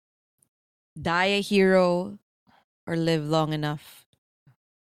die a hero or live long enough.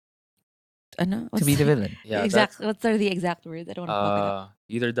 To be the villain. Yeah, What's the exact words? I don't want to fuck it up.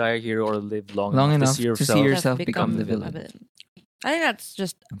 either die a hero or live long, Long enough enough to see yourself. become the a villain. I think that's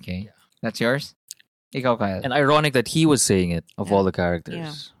just Okay. That's yours? Ikaw, Kyle. And ironic that he was saying it of Yeah. all the characters.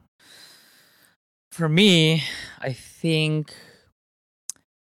 Yeah. For me, I think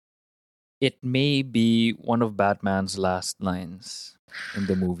it may be one of Batman's last lines in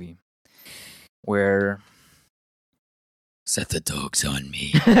the movie, where set the dogs on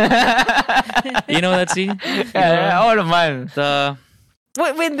me. You know that scene? Oo naman. The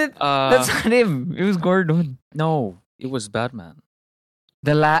Wait, that's not him. It was Gordon. no, it was Batman.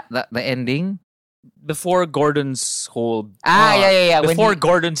 The ending? Before Gordon's whole Yeah. When before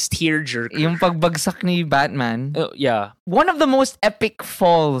Gordon's tearjerker. yung pagbagsak ni Batman. Yeah. One of the most epic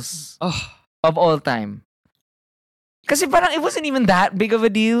falls Oh, of all time. Kasi parang it wasn't even that big of a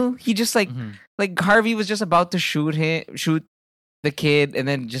deal. He just like Harvey was just about to shoot the kid, and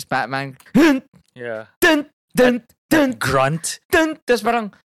then just Batman yeah. dun dun dun Grunt. dun. Tapos parang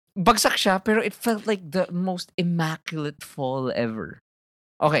bagsak siya, pero it felt like the most immaculate fall ever.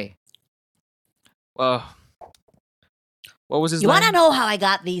 Okay. What was his You line? want to know how I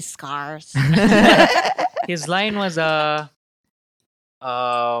got these scars? His line was I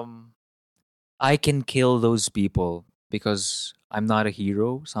can kill those people because I'm not a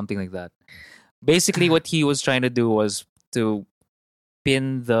hero, something like that. Basically what he was trying to do was to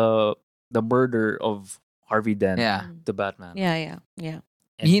pin the murder of Harvey Dent Yeah. to Batman. yeah.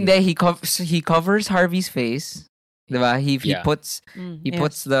 And He covers Harvey's face. Diba? He Yeah. puts Yes.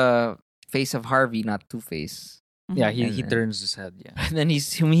 puts the face of Harvey, not Two-Face. yeah, he And then- turns his head, yeah. And then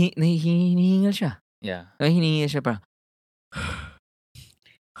hinihingal siya. Yeah. Hinihingal siya pa.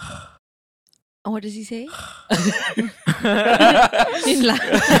 Oh, what does he say? Yun lang.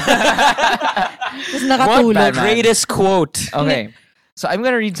 Tapos nakatulog. Batman? Greatest quote. Okay. So I'm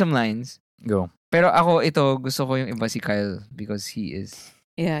gonna read some lines. Go. Pero ako, ito, gusto ko yung iba si Kyle because he is,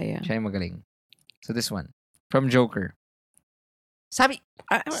 Yeah. siya yung magaling. So this one, from Joker. Sabi,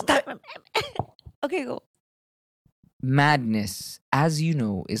 Okay, go. madness, as you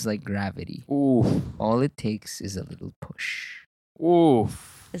know, is like gravity. Ooh. All it takes is a little push. Ooh.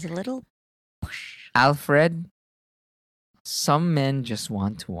 There's a little push. Alfred, some men just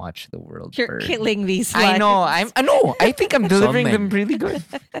want to watch the world You're burn. killing these I lines. know. I think I'm delivering men. them really good.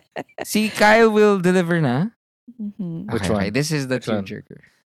 See, Kyle will deliver na. Mhm. Which Okay, one? okay, this is the Which one? tearjerker.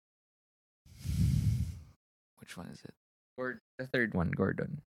 Which one is it? The third one,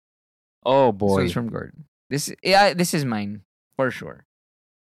 Gordon. Oh This boy. one's from Gordon. This is mine for sure.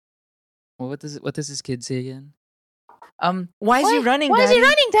 Well, what does this kid say again? Why is he running? Why is Daddy? he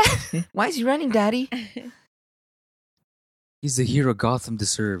running, Dad? Why is he running, Daddy? He's the hero Gotham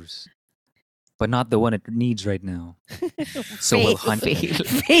deserves, but not the one it needs right now. So we'll hunt him.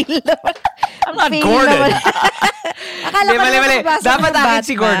 Fail naman. I'm not Fail Gordon. naman. Akala ko Mali. naman nabasa Dapat ng akin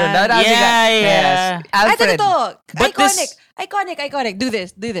si Gordon. Batman. Dapat akin si Yeah, Yes. yeah. Ay, Alfred. ito. But this- Iconic. Do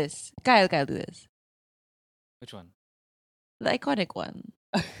this. Kyle, do this. Which one? The iconic one.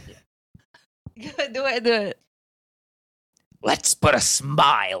 Do it. Let's put a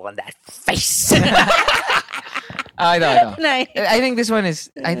smile on that face. Ito. Nice. I think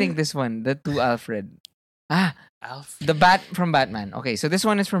this one. The two Alfred. Alfred. The Bat from Batman. Okay, so this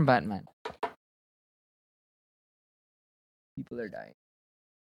one is from Batman. People are dying.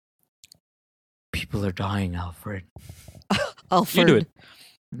 People are dying, Alfred. Alfred. You do it.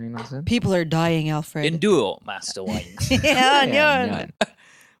 Ano yung nasa? People are dying, Alfred. In duo, Master Wayne. Yan. Yan.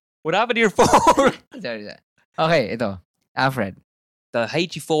 What happened to your phone? Sorry. Okay, ito. Alfred. I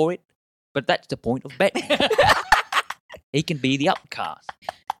hate you for it, but that's the point of Batman. He can be the outcast.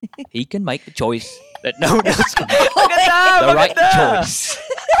 He can make the choice that no one else can. Maganda, The right maganda. choice.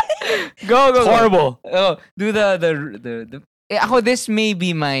 Go. Horrible. Oh, do the. Ako, this may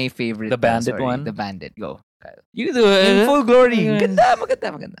be my favorite. The bandit sorry. one? The bandit. Go. Kyle. You do In it. full glory. Yeah.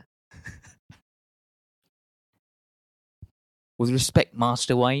 Maganda. With respect,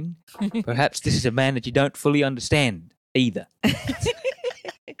 Master Wayne, perhaps this is a man that you don't fully understand either. Ang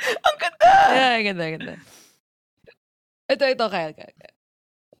ganda. Yeah, ganda. Ito, Kyle.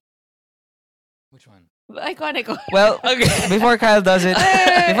 Which one? Iconic one. Well, before Kyle does it,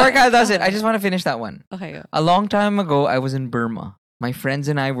 I just want to finish that one. Okay, go. A long time ago, I was in Burma. My friends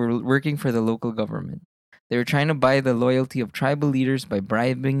and I were working for the local government. They were trying to buy the loyalty of tribal leaders by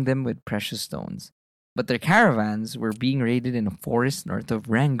bribing them with precious stones. But their caravans were being raided in a forest north of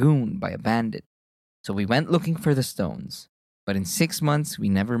Rangoon by a bandit. So we went looking for the stones. But in 6 months, we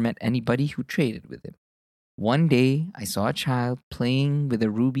never met anybody who traded with him. One day, I saw a child playing with a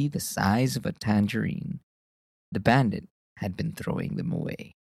ruby the size of a tangerine. The bandit had been throwing them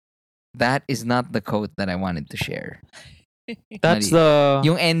away. That is not the quote that I wanted to share. That's Mali. the.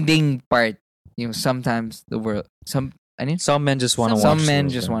 Yung ending part, yung sometimes the world, Some men just want to watch. some men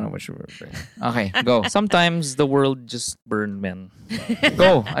the just world want to watch the world burn. Okay, go. burn. Sometimes the world just burn men.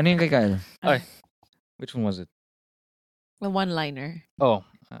 Go. Ano yung kay Kyle? Which one was it? The one-liner. Oh.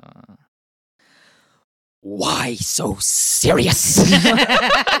 Why so serious?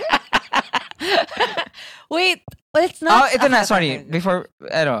 Wait, it's Oh, not. ito na. Sorry. Before,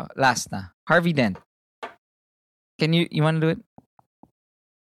 last na. Harvey Dent. You want to do it?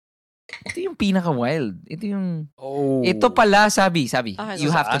 Ito yung pinaka-wild. Ito yung... Oh. Ito pala, sabi. Okay, You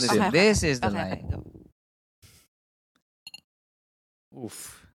so- have to okay, listen. okay. This is the Okay, line. go.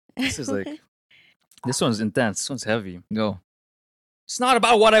 Oof. This is like. This one's intense. This one's heavy. Go. It's not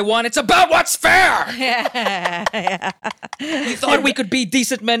about what I want, it's about what's fair! Yeah. You thought we could be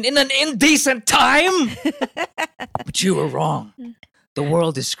decent men in an indecent time? But you were wrong. The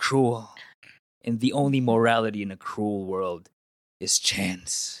world is cruel. And the only morality in a cruel world is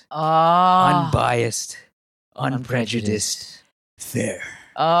chance. Unbiased, unprejudiced, fair.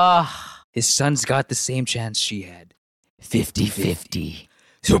 His son's got the same chance she had. 50-50.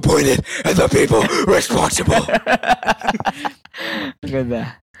 So point it at the people responsible.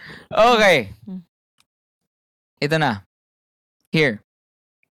 Ganda. Okay. Ito na. Here.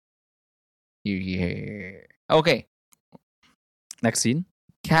 Here. Okay. Next scene.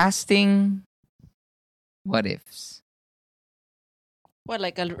 Casting what ifs. What,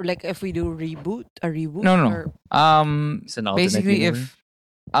 like if we do a reboot? No. Or, It's an alternate Basically, universe.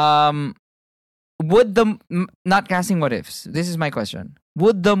 if would not casting what ifs. This is my question.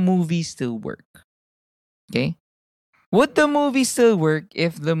 Would the movie still work? Okay. Would the movie still work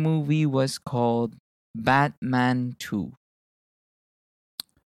if the movie was called Batman 2?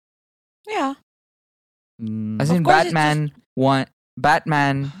 yeah. As Of in course, it's Batman 1,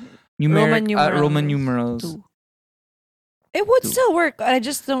 Batman Roman numerals. 2. It would Two. still work. I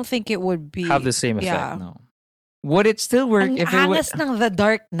just don't think it would be Have the same effect. Yeah. No. Would it still work Ang if it would? angas ng The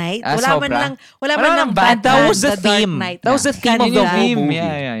Dark Knight. Ah, wala sobra. man Wala lang nang Batman. Batman, That was the Dark theme. Knight. That was the theme of Yun the yung whole theme. movie.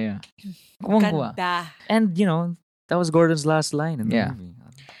 Yeah. Kuwang-kuwa. Ganda. And you know, that was Gordon's last line in the Yeah. movie.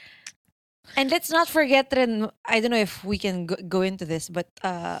 And let's not forget rin, I don't know if we can go into this, but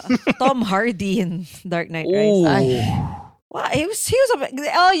Tom Hardy in Dark Knight Rises. Wow, he was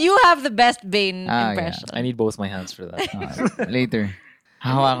you have the best Bane Ah, yeah. impression. I need both my hands for that. Later.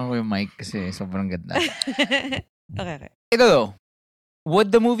 Hawakan ko yung mic kasi sobrang ganda. Okay. Ito though.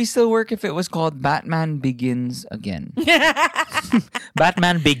 Would the movie still work if it was called Batman Begins Again?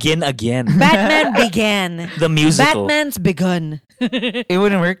 Batman Begin Again. Batman began. The musical. Batman's begun. It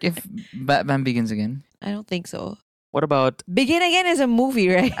wouldn't work if Batman Begins Again. I don't think so. What about Begin Again is a movie,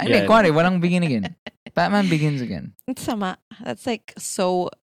 right? Ay, Yeah. kuwari, walang Begin Again. Batman Begins Again. It's sama. That's like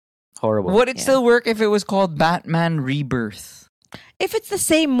so. horrible? Would it Yeah. still work if it was called Batman Rebirth? If it's the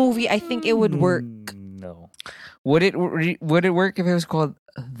same movie, I think it would work. No. Would it work if it was called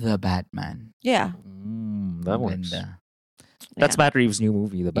The Batman? Yeah. That works. Ganda. That's Yeah. Matt Reeves' new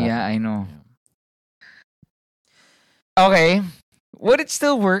movie, The Batman. Yeah, I know. Okay. Would it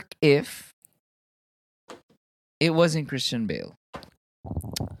still work if it wasn't Christian Bale?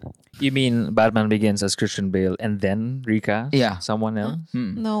 You mean Batman Begins as Christian Bale and then recast Yeah. someone else?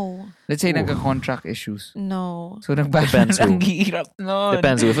 No. Let's say nagka-contract issues. No. So nag-Batman Depends who. ang hirap nun.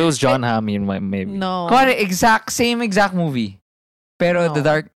 Depends. If it was John Hamm, you might maybe. No. Kuwari, same exact movie. Pero No.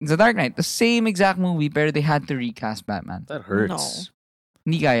 The Dark Knight, the same exact movie, pero they had to recast Batman. That hurts.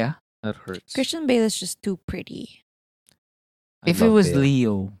 Hindi kaya? That hurts. Christian Bale is just too pretty. I If it love was Bale.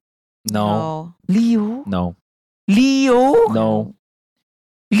 Leo. No. Leo? No. Leo? No.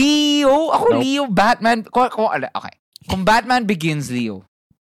 Leo? Ako Nope. Leo, Batman. Okay. Kung Batman Begins, Leo.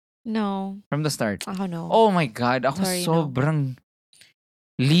 No. From the start. Ako no. Oh my God. Ako Sorry, no. sobrang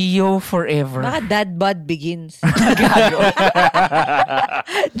Leo forever. Baka Dad Bod Begins. Gago.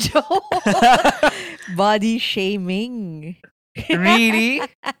 Joke. Body shaming. Really?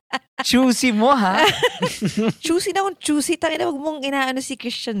 Choosy mo, ha? Choosy na kung choosy. Tangina, wag mong inaano si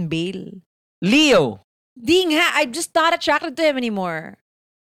Christian Bale. Leo. Di nga, I'm just not attracted to him anymore.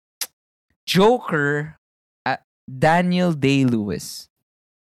 Joker. Daniel Day-Lewis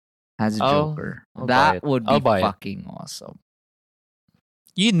as a Oh, Joker. I'll buy That it. would I'll be buy it. fucking awesome.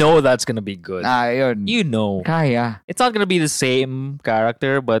 You know that's gonna be good. Yun. You know. Kaya. It's not gonna be the same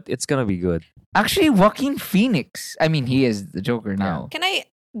character, but it's gonna be good. Actually, Joaquin Phoenix. I mean, he is the Joker now. Can I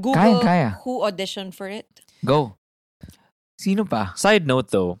Google Kaya. who auditioned for it? Go. Sino pa? Side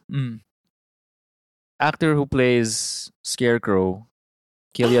note though, Mm. actor who plays Scarecrow,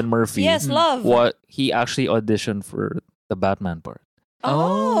 Cillian Murphy. Yes, love. What he actually auditioned for the Batman part,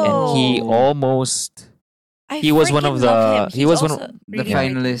 Oh. and he almost I he was one of freaking love the- him. he He's was one of also The really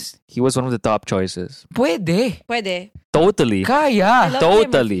finalist. he was one of the top choices. Pwede. Pwede. Totally, I Kaya. love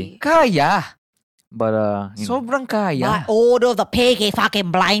totally. Cillian Murphy. Kaya. but you know, Sobrang kaya. My order of the Peaky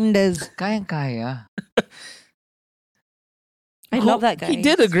fucking blinders. Kayang-kaya. I love that guy. he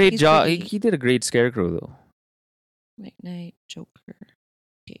did a great He's job. pretty. He did a great Scarecrow though. Night Joker.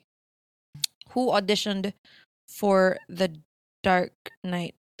 Okay. Who auditioned for the Dark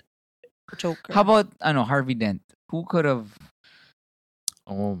Knight Joker? How about, Harvey Dent? Who could have...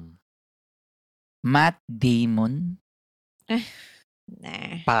 Matt Damon?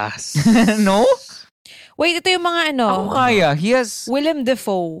 Nah. Pass. No? Wait, ito yung mga Ako kaya. He has Willem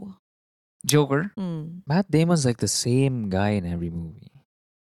Dafoe. Joker. Hmm. Matt Damon's like the same guy in every movie.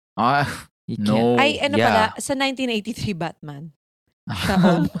 He No. Ay, ano yeah. pala, sa 1983 Batman. Siya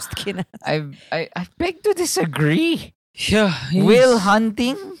almost kina. I beg to disagree. Yeah, Will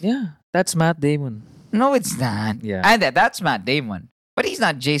Hunting? Yeah, that's Matt Damon. No, it's not. Yeah. And that's Matt Damon. But he's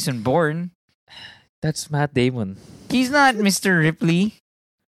not Jason Bourne. That's Matt Damon. He's not Mr. Ripley.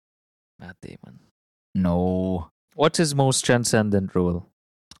 Matt Damon. No. What's his most transcendent role?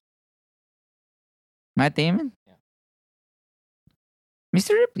 Matt Damon? Yeah.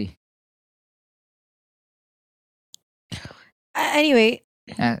 Mr. Ripley. Anyway,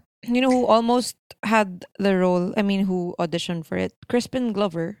 Uh, you know who almost had the role? I mean, who auditioned for it? Crispin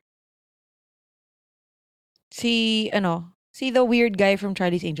Glover. Si the weird guy from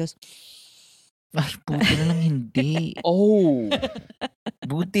Charlie's Angels. Ay, buti na lang hindi. Oh,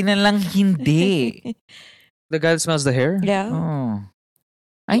 Buti na lang hindi. the guy that smells the hair. Yeah. Oh.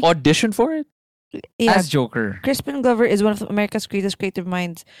 Audition for it. Yeah. As Joker. Crispin Glover is one of America's greatest creative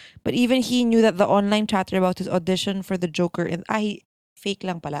minds, but even he knew that the online chatter about his audition for the Joker fake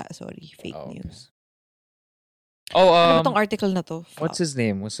lang pala. Sorry, fake Oh, okay. news. Oh, Ano ba tong article na to? what's his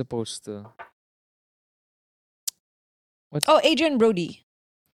name? Was supposed to. Oh, Adrian Brody.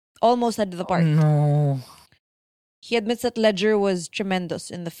 Almost had the part. No. He admits that Ledger was tremendous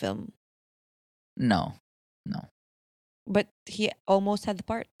in the film, No. but he almost had the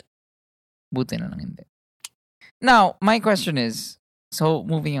part. Buti na lang hindi. Now, my question is, so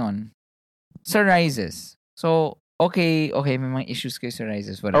moving on. Sa Rises. So, okay, may mga issues kayo sa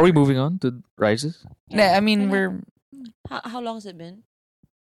Rises. Are we moving on to Rises? I mean, Why we're not? How long has it been?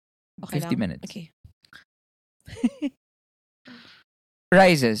 50 lang? minutes. Okay.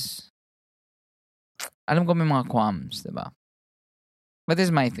 Rises. Alam ko may mga qualms, diba? But this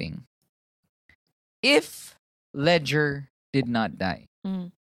is my thing. If Ledger did not die,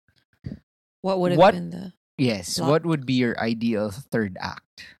 Mm. What would have What- been the? yes, Plot. what would be your ideal third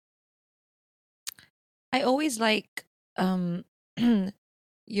act? I always like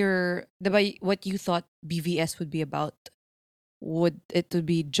what you thought BVS would be about. Would it to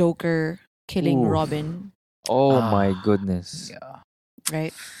be Joker killing Oof. Robin, Oh Ah, my goodness. Yeah.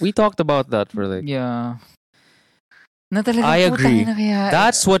 right? We talked about that for like. Yeah. Na talaga, I putang agree. ina, kaya,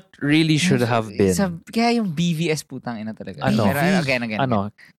 That's what really should have been. Kaya yung BVS putang ina talaga. Ano? Pero, again. Ano?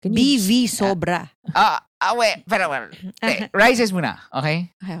 Can you- BV Sobra. Wait. Pero, Rises muna.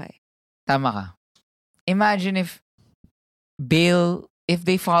 Okay? Okay. Tama ka. Imagine if Bale, if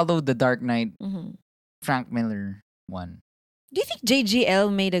they followed the Dark Knight, Mhm. Frank Miller one. Do you think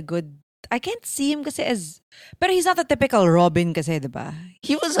JGL made a good? I can't see him kasi as, but he's not the typical Robin kasi, diba?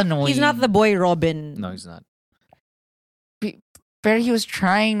 He was annoying. He's not the boy Robin. No, he's not. Pero he was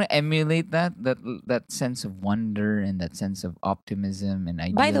trying to emulate that sense of wonder and that sense of optimism and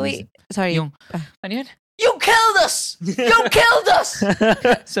idealism. By the way, sorry. Yung, ano yun? You killed us! You killed us!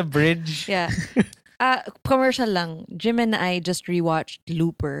 Sa bridge. Yeah. Commercial lang. Jim and I just rewatched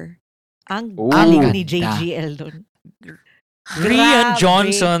Looper. Ang Ooh. galing ni Ganda. JGL dun. Rian Grabe.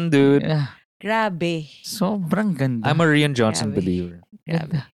 Johnson, dude. Yeah. Grabe. Sobrang ganda. I'm a Rian Johnson Grabe. believer.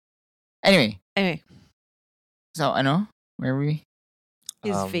 Grabe. Anyway, Anyway, so where were we?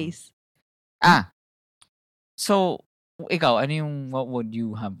 his Um, face. So, ikaw, what would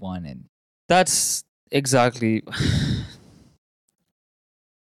you have wanted? That's exactly.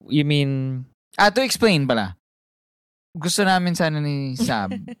 You mean To explain pala. Gusto namin sana ni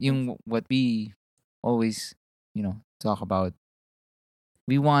Sab, yung what we always, talk about.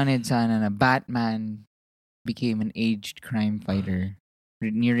 We wanted sana na Batman became an aged crime fighter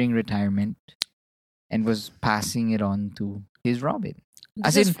nearing retirement and was passing it on to his Robin.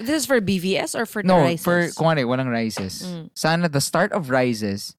 As This, in- this is for BVS or for the No, Rises? for kumari, walang Rises. Mm. Sana the start of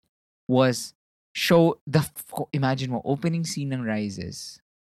Rises was imagine mo, opening scene ng Rises,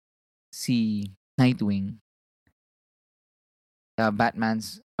 si Nightwing,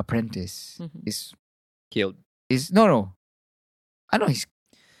 Batman's apprentice, Mhm. killed? no. He's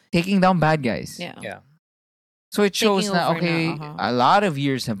taking down bad guys. Yeah. Yeah. So it shows Taking na, over okay, na, uh-huh. a lot of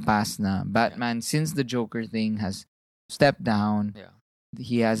years have passed na. Batman, since the Joker thing, has stepped down. Yeah.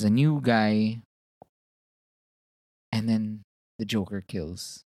 He has a new guy. And then the Joker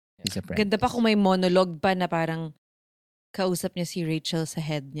kills his apprentice. Ganda pa kung may monologue pa na parang kausap niya si Rachel sa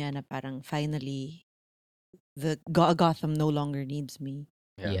head niya na parang finally the Gotham no longer needs me.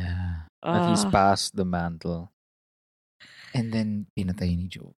 Yeah. That he's Ah. passed the mantle. And then, pinatay ni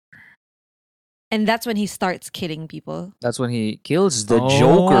Joker. And that's when he starts killing people. That's when he kills the Oh.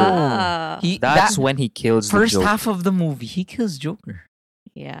 Joker. Ah. That's when he kills the First Joker. half of the movie, he kills Joker.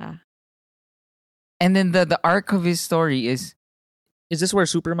 Yeah. And then the arc of his story is, Is this where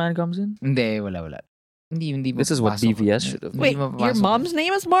Superman comes in? hindi, wala. Hindi This is what mapapasok. BVS should have. Wait, Hindi your mapapasok. mom's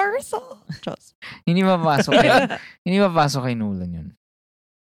name is Marisol? Just. Hindi mapapasok kay, hindi mapapasok kay Nolan yun.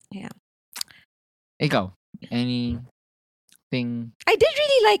 Yeah. Ikaw, anything? I did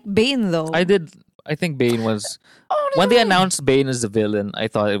really like Bane though. I think Bane was when they announced Bane as the villain. I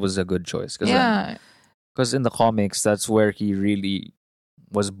thought it was a good choice Yeah, because in the comics that's where he really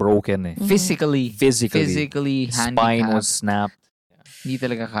was broken. Eh. physically, Physically, handicapped. spine was snapped. Hindi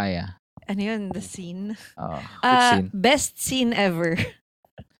talaga kaya. Ano yun, the scene? Oh. scene? Best scene ever.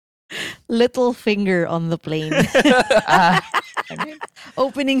 Little finger on the plane. Ah, ano yun?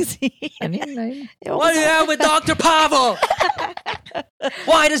 Opening scene. Ano yun, line? What do you have with Dr. Pavel?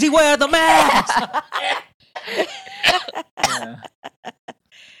 Why does he wear the mask? Yeah.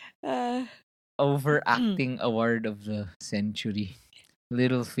 Uh, Overacting award of the century.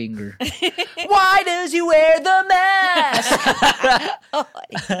 Little finger. Why does he wear the mask?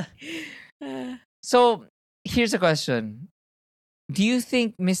 So, here's a question. Do you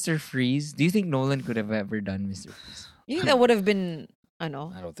think Nolan could have ever done Mr. Freeze? you think that would have been,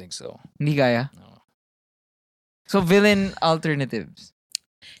 ano? I don't think so. Hindi kaya? No. So, villain alternatives.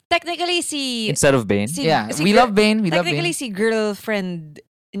 Technically, si... Instead of Bane, si Yeah, si we girl- love Bane. We love Technically, Bane. si girlfriend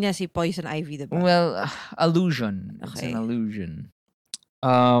niya si Poison Ivy, diba? Well, illusion. It's Okay. an illusion.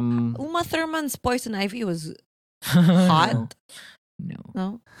 Uma Thurman's Poison Ivy was hot. No.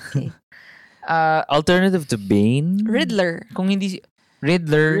 No? Okay. alternative to Bane, Riddler. Kung hindi si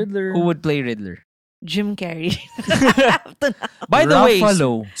Riddler, Riddler. who would play Riddler? Jim Carrey. By the way,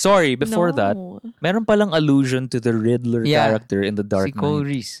 Ruffalo. sorry, before that, No. meron palang allusion to the Riddler Yeah. character in the Dark Si Cole Knight.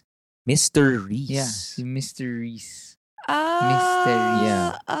 Reese. Mr. Reese. Yeah, si Mr. Reese. Ah.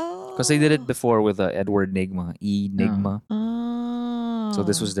 Yeah. Oh. Because they did it before with Edward Nigma, Enigma. Oh. So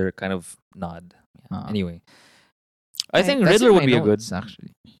this was their kind of nod. Yeah. Ah. Anyway, I Right. think That's Riddler in would my be a good. notes,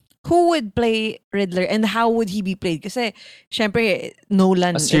 actually. Who would play Riddler and how would he be played? Kasi, syempre,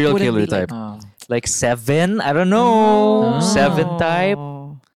 Nolan. A serial it wouldn't killer be like- type. Oh. Like Seven? I don't know. Oh. Seven type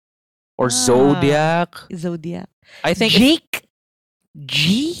or Ah. Zodiac. Zodiac. I think. Jake.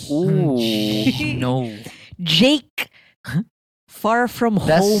 G. Ooh. No. Jake. Far from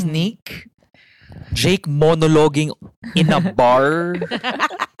The home. Snake? Jake monologuing in a bar.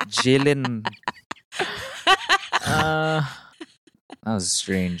 Jillian. That was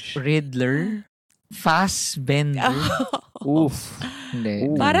strange. Riddler? Fassbender? Oof. Hindi.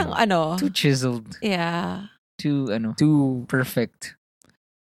 Ooh. Parang ano. Too chiseled. Yeah. Too, To perfect.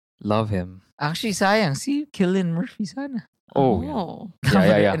 love him. Actually, sayang. Si Cillian Murphy sana. Oh,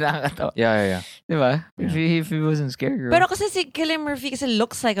 yeah. Nakakatawa. Yeah. Diba? Yeah. If he wasn't Scarecrow. Pero kasi si Cillian Murphy kasi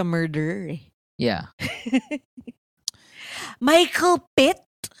looks like a murderer. eh. yeah. Michael Pitt.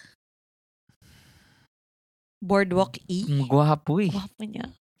 Boardwalk E. Gwapo eh. Gwapo niya.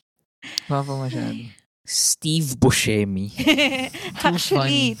 Gwapo masyado. Steve Buscemi.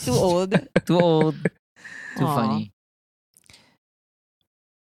 Actually, too old. Too old. Too Aw. funny.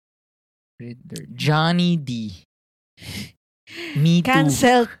 Riddler. Johnny D. Me too.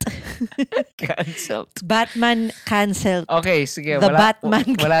 Cancelled. Cancelled. Batman cancelled. Okay, sige. The wala, Batman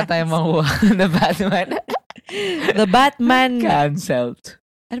wala tayong makuha. The Batman. The Batman. Cancelled.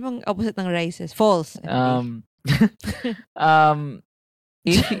 Ano bang opposite ng rises? False.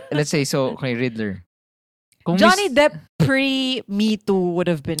 Let's say, so, okay, Riddler. Kung Johnny Depp pre-Me Too would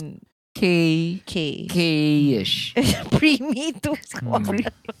have been K. K. K-ish. Pre-Me Too.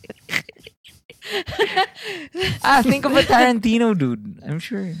 Think of a Tarantino dude. I'm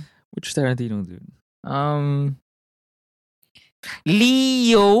sure. Which Tarantino dude?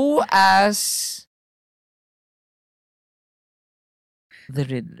 Leo as the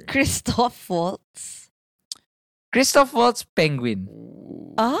Riddler. Christoph Waltz. Christoph Waltz, Penguin.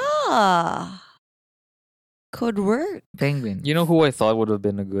 Could work. Penguin. You know who I thought would have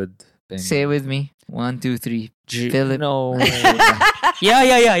been a good thing? Say it with me. 1, 2, 3. Philip. No.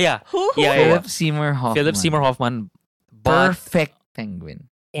 yeah. Who? Yeah, Philip Seymour Hoffman. Philip Seymour Hoffman. But, Perfect Penguin.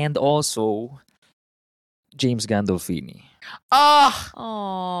 and also James Gandolfini. Aww.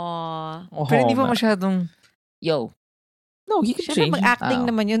 Pero hindi pa man. masyadong, yo. No, he can Siyempre change. mag-acting Ah.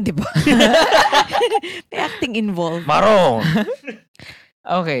 naman yun, di ba? May acting involved. Maroon.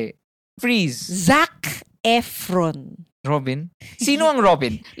 Okay. Freeze. Zac Efron. Robin. Sino ang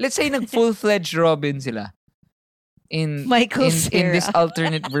Robin? Let's say nag-full-fledged Robin sila. Michael in this Cera.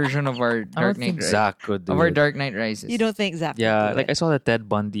 alternate version of our I Dark don't Knight think Rises. Zach could do Of our it. Dark Knight Rises. You don't think Zac Yeah, would do like I it? saw the Ted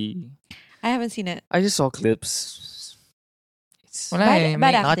Bundy. I haven't seen it. I just saw clips. It's Wala Bad- eh. bad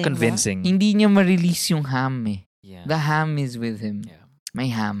May- acting not ba? convincing. hindi niya ma-release yung ham eh. Yeah. The ham is with him. Yeah. May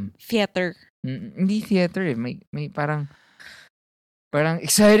ham. Theater. Hindi theater eh. May parang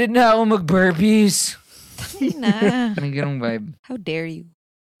excited na ako mag-burpees. Na. May ganung vibe. How dare you?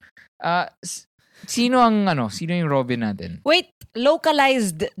 Sino yung Robin natin? Wait,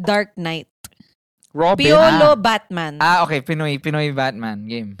 localized Dark Knight. Robin. Piolo Batman. Okay. Pinoy Batman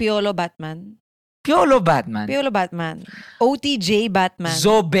game. Piolo Batman. Piolo Batman. Piolo Batman. OTJ Batman.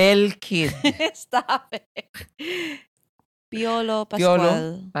 Zobel Kid. Stop it. Piolo Pascual.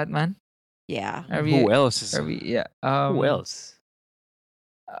 Piolo Batman? Yeah. Are we, Who else? Is, Are we, yeah. who else?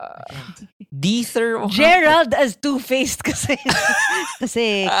 Deether. Gerald as Two-Faced kasi.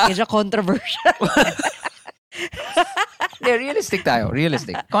 Kasi medyo controversial. Yeah, realistic tayo.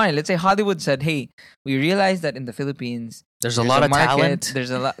 Realistic. Come on, let's say Hollywood said, hey, we realize that in the Philippines, There's a lot of market, talent.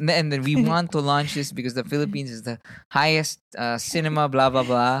 There's a lot, and then we want to launch this because the Philippines is the highest cinema, blah, blah,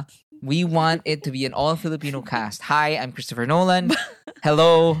 blah. We want it to be an all-Filipino cast. Hi, I'm Christopher Nolan.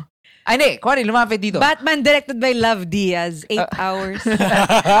 Hello. Ay, hindi. Kuwari, lumapit dito. Batman directed by Love Diaz. 8 hours.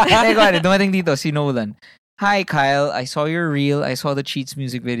 Hindi, kuwari, dumating dito, si Nolan. Hi, Kyle. I saw your reel. I saw the Cheats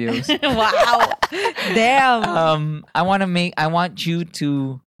music videos. Wow. Damn. I want you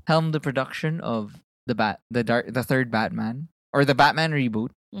to helm the production of the third Batman or the Batman reboot.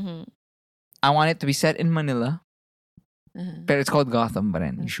 Mhm. I want it to be set in Manila, Uh-huh. but it's called Gotham. But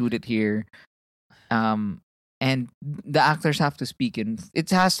then you shoot it here, and the actors have to speak in. It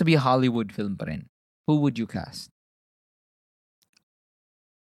has to be a Hollywood film. But then, who would you cast?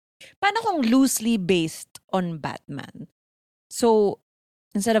 Paano kung loosely based on Batman? So,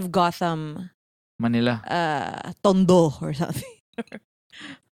 instead of Gotham, Manila. Tondo or something.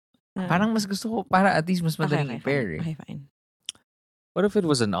 Parang mas gusto ko para at least mas madaling i-pair. Okay, fine. What if it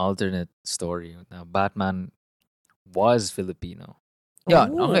was an alternate story? Now, Batman was Filipino.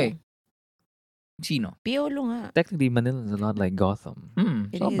 Yan, Oh. okay. Sino? Piolo nga. Technically, Manila is a lot like Gotham.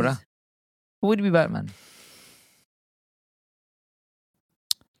 It Sobra. is. Who would be Batman?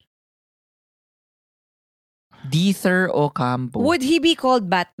 Deether Ocampo. Would he be called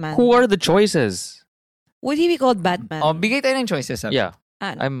Batman? Who are the choices? Would he be called Batman? Oh, bigay tayo ng choices. Sabi. Yeah,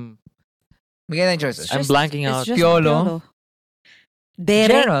 Ano? Bigay tayo ng choices. I'm blanking It's out. just Piolo. Derek.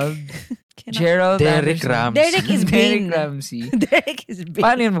 Gerald. Cannot- Gerald Derek Anderson. Ramsey. Derek is Derek Bane. Ramsey. Derek is big.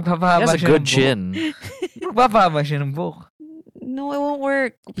 Paano yun? He Magpapahaba has a siya good ng buhok. chin. Magpapahaba siya ng buhok. No, it won't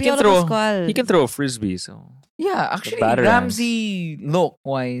work. He can Piolo throw. Pascual. He can throw a frisbee. So Yeah, actually, Batarang. Ramsey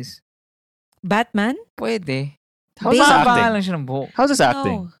look-wise, Batman? pwede. how's his Magpapahaba acting? lang siya ng buhok. How's his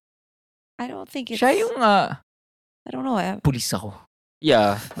acting? No. I don't think it's... Siya yung I don't know. pulis ako.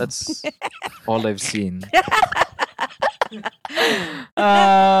 Yeah, that's all I've seen.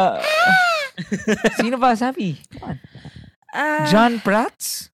 Sino ba sabi? Come on. John John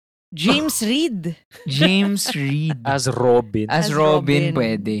Prats? James Reed. James Reed. As Robin, As As Robin, Robin.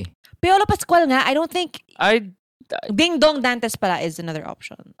 pwede. Piolo Pascual nga, I don't think... I Ding Dong Dantes pala is another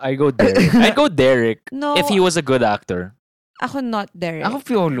option. I go Derek. I'd go Derek No. if he was a good actor. Ako not Derek. Ako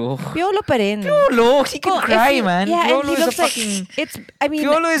Piolo. Piolo pa rin. Piolo, he can Oh, if cry, he- man. Yeah, and Piolo he is a looks like fucking... it's. I mean,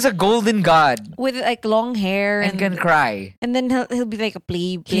 Piolo is a golden god with like long hair and can cry. and then he'll be like a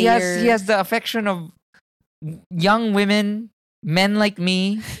player. He has the affection of young women, men like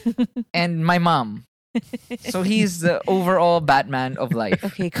me, and my mom. So he's the overall Batman of life.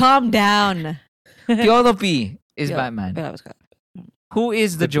 Okay, calm down. Piolo P is Yeah, Batman. but I was- Who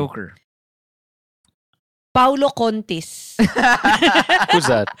is the Joker? Paulo Contis. Who's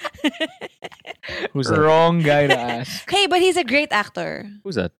that? Who's that? Wrong guy to ask. Hey, but he's a great actor.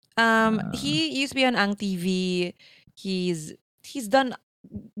 Who's that? He used to be on Ang TV. He's done.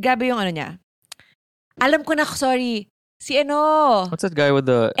 Grabe yung ano niya. Alam ko na, sorry. Si ano? What's that guy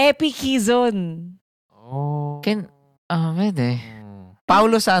with the? Epi Kizon. Oh. Pwede.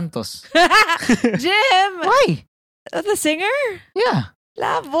 Paulo Santos. Jim! Why? The singer? Yeah.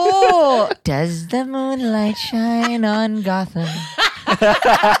 Labo! Does the moonlight shine on Gotham?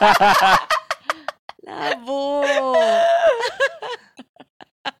 Labo!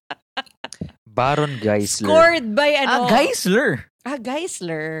 Baron Geisler. Scored by ano? Geisler.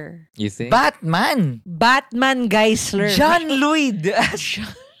 Geisler. You think? Batman. Batman Geisler. John Lloyd.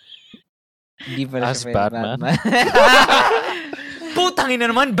 Hindi pala As siya Batman? Putang ina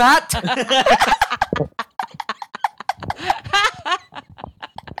naman, Bat!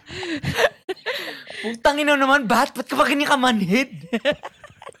 Putang ina naman, Bat! Ba't ka ba ganyan ka manhid?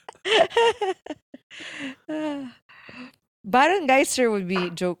 Baron Geisler would be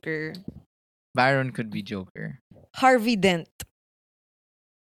Joker. Baron could be Joker. Harvey Dent.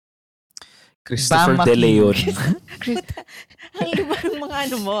 Christopher Bam De Leon. Ang luma ng mga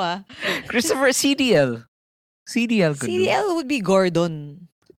ano mo Christopher CDL. CDL could do. CDL would be Gordon.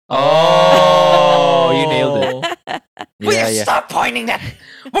 Oh, you nailed it. Will Yeah, you yeah. stop pointing that?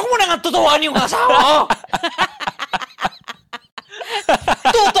 Huwag mo na nga tutuan yung asawa ko!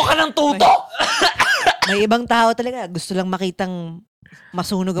 Tuto ka ng tuto! May ibang tao talaga. Gusto lang makitang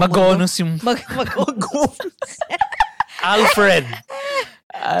masunog ang mundo. Mag-onus yung... Mag-onus. Alfred.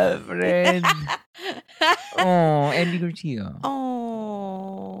 Alfred. Oh, Eddie Garcia.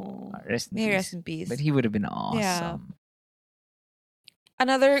 Oh. Rest in May peace. rest in peace. But he would have been awesome.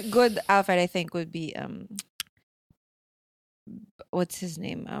 Another good Alfred, I think, would be what's his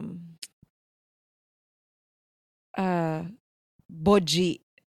name? Boji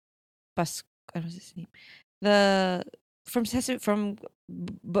what was his name? From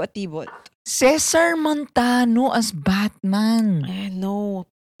Batibot. Cesar Montano as Batman. No,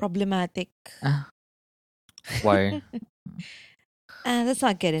 problematic. Why? Let's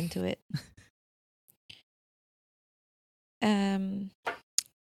not get into it.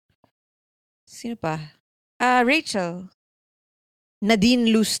 Sino pa? Rachel. Nadine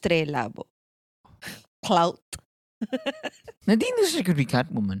Lustre Labo. Clout. Nadine Lustre could be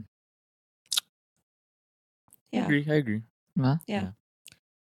Catwoman. Yeah. I agree. Diba? Yeah.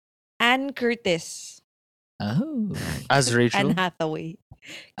 Anne Curtis. Oh. As Rachel. Anne Hathaway.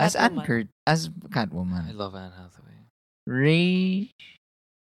 As Catwoman. as I Catwoman. love Anne Hathaway.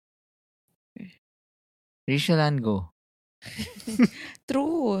 Rachel Ango.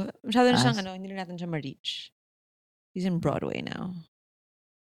 True. Masyado na siyang As- hindi na natin siya ma-reach. He's in Broadway now.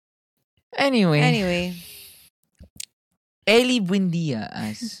 Anyway. Ellie Buendia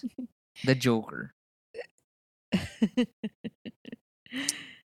as the Joker. That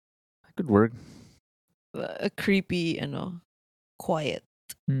could work. A creepy, quiet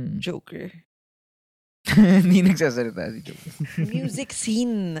Joker. Hindi nagsasalita si Joker. Music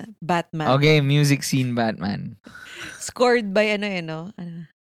scene Batman. Okay, music scene Batman. Scored by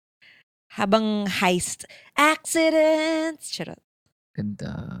habang heist. Accidents! Charot.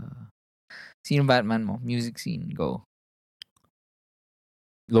 Ganda. Sino Batman mo? Music scene. Go.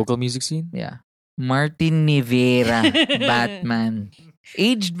 Local music scene? Yeah. Martin Rivera. Batman.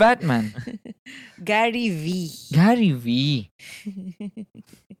 Aged Batman. Gary V. Gary V.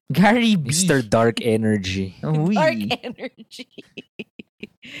 Gary B. Mr. Dark Energy. Uy. Dark energy.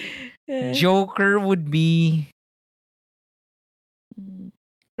 Joker would be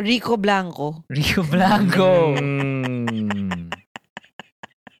Rico Blanco. Rio Blanco.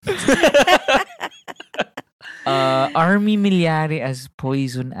 Army Milyari as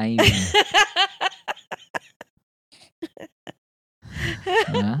Poison Ivy.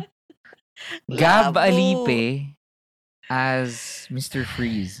 Huh? Gab Labo. Alipe as Mr.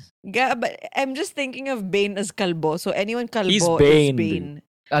 Freeze. But I'm just thinking of Bane as Kalbo. So anyone Kalbo He's is Bane, Bane.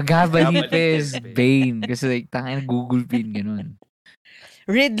 Gab Gab Alipe Alipe is is Bane. Bane. Kasi like, tangin Google pin, ganun.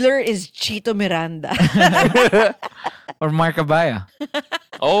 Riddler is Chito Miranda. Or Mark Abaya.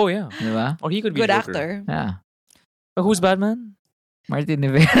 Oh, yeah. Di ba? Or he could be Good Joker. actor. Yeah. But who's Batman? Martin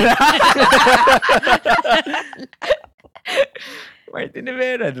Rivera. Martin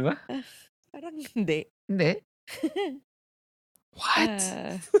Rivera, di ba? Parang hindi. Hindi. What?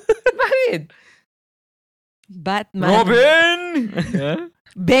 Ah, Bakit? Batman. Robin!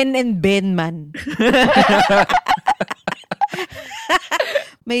 Ben and Benman.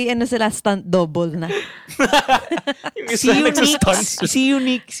 May ano sila, stunt double na. Si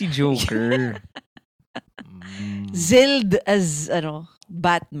Unique si Joker. Zild as,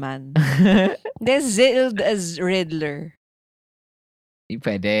 Batman. Then Zild as Riddler.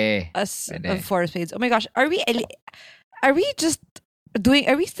 Pwede. As Pwede. Four Spades. Oh my gosh, are we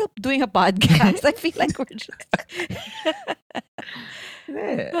still doing a podcast? I feel like we're just...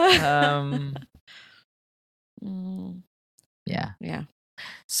 Mm, Yeah. yeah.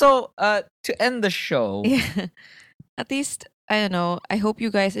 So, to end the show, Yeah. At least, I don't know, I hope you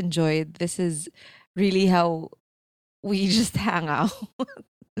guys enjoyed. This is really how we just hang out.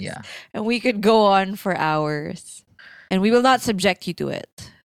 yeah. And we could go on for hours. And we will not subject you to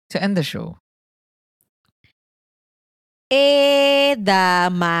it. To end the show,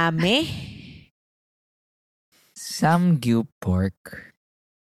 Edamame. Samgyup pork.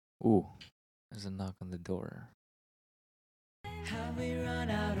 Ooh, there's a knock on the door.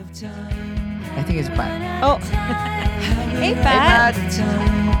 I think it's Pat. Oh. Hey, Pat.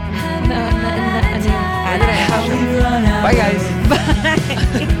 Bye, guys. Bye.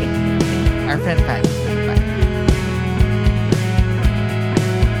 Our friend Pat.